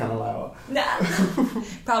 you said that kind of loud. Nah.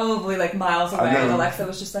 Probably like miles away, and Alexa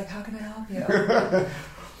was just like, how can I help you?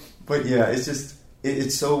 But yeah, it's just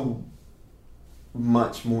it's so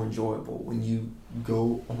much more enjoyable when you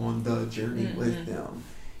go on the journey with them,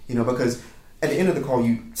 because at the end of the call,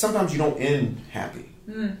 sometimes you don't end happy.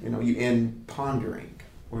 You end pondering,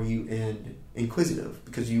 or you end inquisitive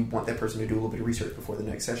because you want that person to do a little bit of research before the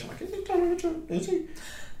next session. Like, is he?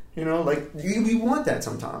 Like you want that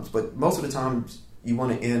sometimes, but most of the times you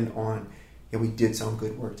want to end on, we did some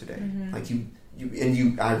good work today. Like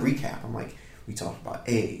I recap. I'm like, we talked about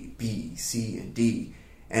A, B, C, and D,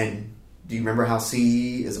 and do you remember how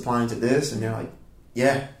C is applying to this? And they're like,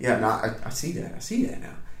 yeah, no, I see that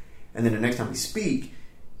now. And then the next time we speak,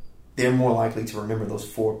 they're more likely to remember those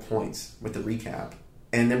 4 points with the recap.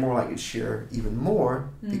 And they're more likely to share even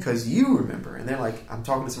more because you remember. And they're like, I'm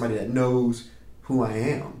talking to somebody that knows who I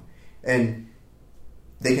am. And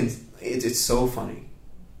they can, it's so funny.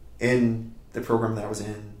 In the program that I was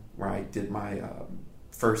in, where I did my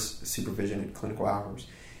first supervision in clinical hours,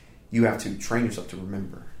 you have to train yourself to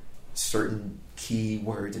remember certain key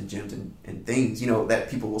words and gems and things, that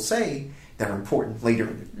people will say that are important later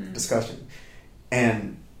in the discussion.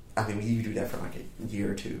 And I mean, you do that for like a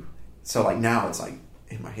year or two. So like now it's like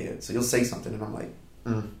in my head. So you'll say something and I'm like,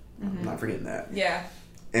 I'm not forgetting that. Yeah.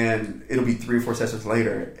 And it'll be 3 or 4 sessions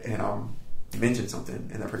later and I'll mention something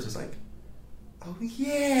and that person's like, oh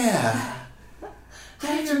yeah.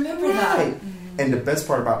 I didn't remember that. And the best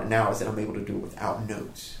part about it now is that I'm able to do it without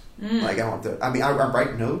notes. Like I don't have to, I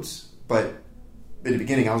write notes, but in the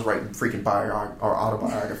beginning I was writing freaking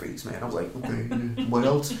autobiographies, man. I was like, okay, what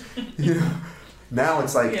else? Now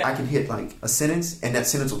it's like I can hit like a sentence and that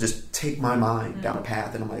sentence will just take my mind down a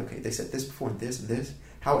path and I'm like, okay, they said this before and this and this.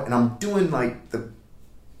 And I'm doing like the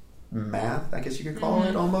math, I guess you could call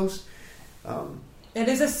it almost. It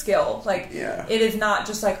is a skill. Like, it is not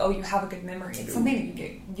just like, oh, you have a good memory. It's something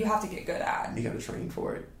that you have to get good at. You got to train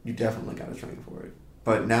for it. You definitely got to train for it.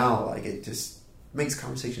 But now, like, it just makes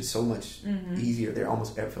conversations so much easier. They're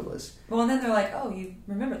almost effortless. Well, and then they're like, oh, you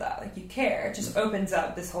remember that. Like, you care. It just opens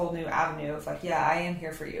up this whole new avenue of like, yeah, I am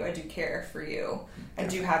here for you. I do care for you. I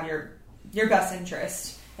do have your best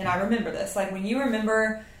interest. And I remember this. Like, when you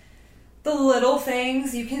remember the little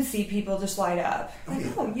things, you can see people just light up. Like,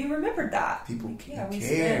 oh, you remembered that. People care. We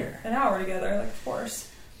care. spent an hour together, like, of course.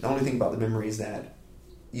 The only thing about the memory is that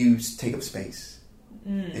you take up space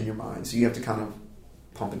in your mind. So you have to kind of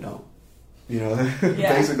pump and dump,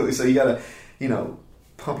 basically. So you got to,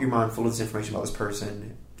 pump your mind full of this information about this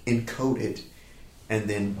person, encode it, and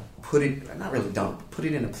then put it, not really dump, put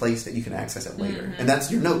it in a place that you can access it later. And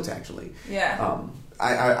that's your notes, actually. Yeah.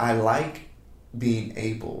 I like being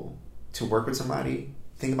able to work with somebody,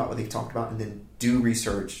 think about what they've talked about, and then do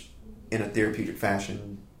research in a therapeutic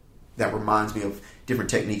fashion that reminds me of different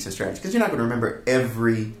techniques and strategies. Because you're not going to remember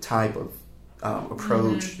every type of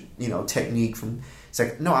approach, technique from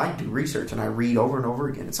second. No, I do research and I read over and over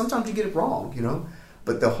again. And sometimes you get it wrong,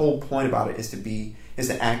 But the whole point about it is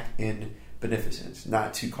to act in beneficence,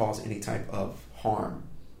 not to cause any type of harm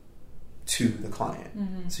to the client.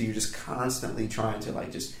 Mm-hmm. So you're just constantly trying to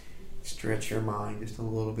like just stretch your mind just a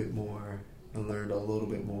little bit more and learn a little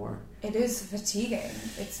bit more. It is fatiguing.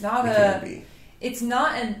 It's not it's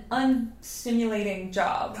not an unstimulating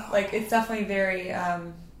job. No. Like, it's definitely very,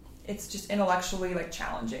 it's just intellectually like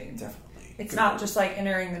challenging. Definitely. It's not just like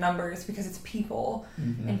entering the numbers, because it's people,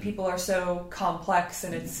 mm-hmm. and people are so complex,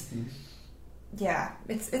 and it's, mm-hmm. yeah,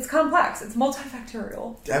 it's complex. It's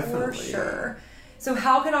multifactorial. Definitely. For sure. So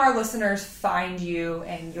how can our listeners find you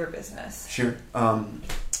and your business? Sure.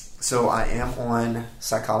 So I am on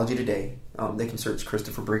Psychology Today. They can search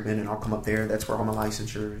Christopher Briggman and I'll come up there. That's where all my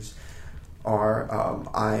licensures are.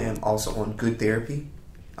 I am also on Good Therapy.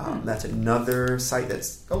 That's another site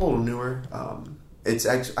that's a little newer. It's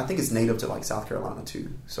actually, I think it's native to like South Carolina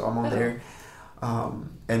too. So I'm on there.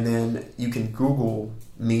 And then you can Google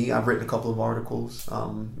me. I've written a couple of articles.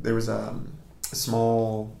 There was a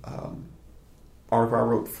small article I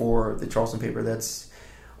wrote for the Charleston paper that's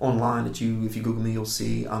online that if you Google me, you'll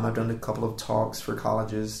see. I've done a couple of talks for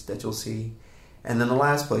colleges that you'll see. And then the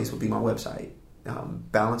last place would be my website,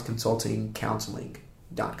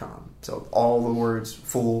 balanceconsultingcounseling.com. So all the words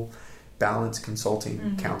full, Balance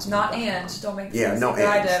Consulting Counseling. Not and. Don't make sense. No and.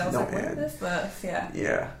 I did. I was no like, what is this? Yeah.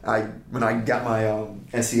 Yeah. When I got my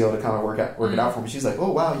SEO to kind of work it out for me, she's like,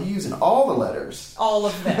 oh, wow, you're using all the letters. All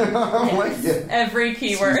of them. Yes. Like, yeah. Every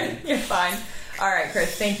keyword. You're fine. All right,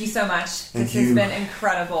 Chris, thank you so much. This has been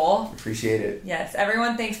incredible. Appreciate it. Yes,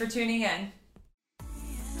 everyone, thanks for tuning in.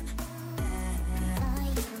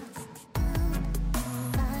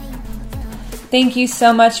 Thank you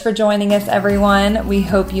so much for joining us, everyone. We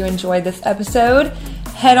hope you enjoyed this episode.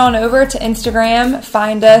 Head on over to Instagram,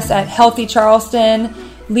 find us at Healthy Charleston,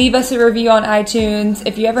 leave us a review on iTunes.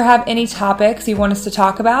 If you ever have any topics you want us to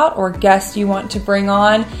talk about or guests you want to bring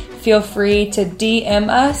on, feel free to DM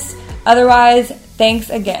us. Otherwise, thanks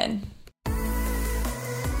again.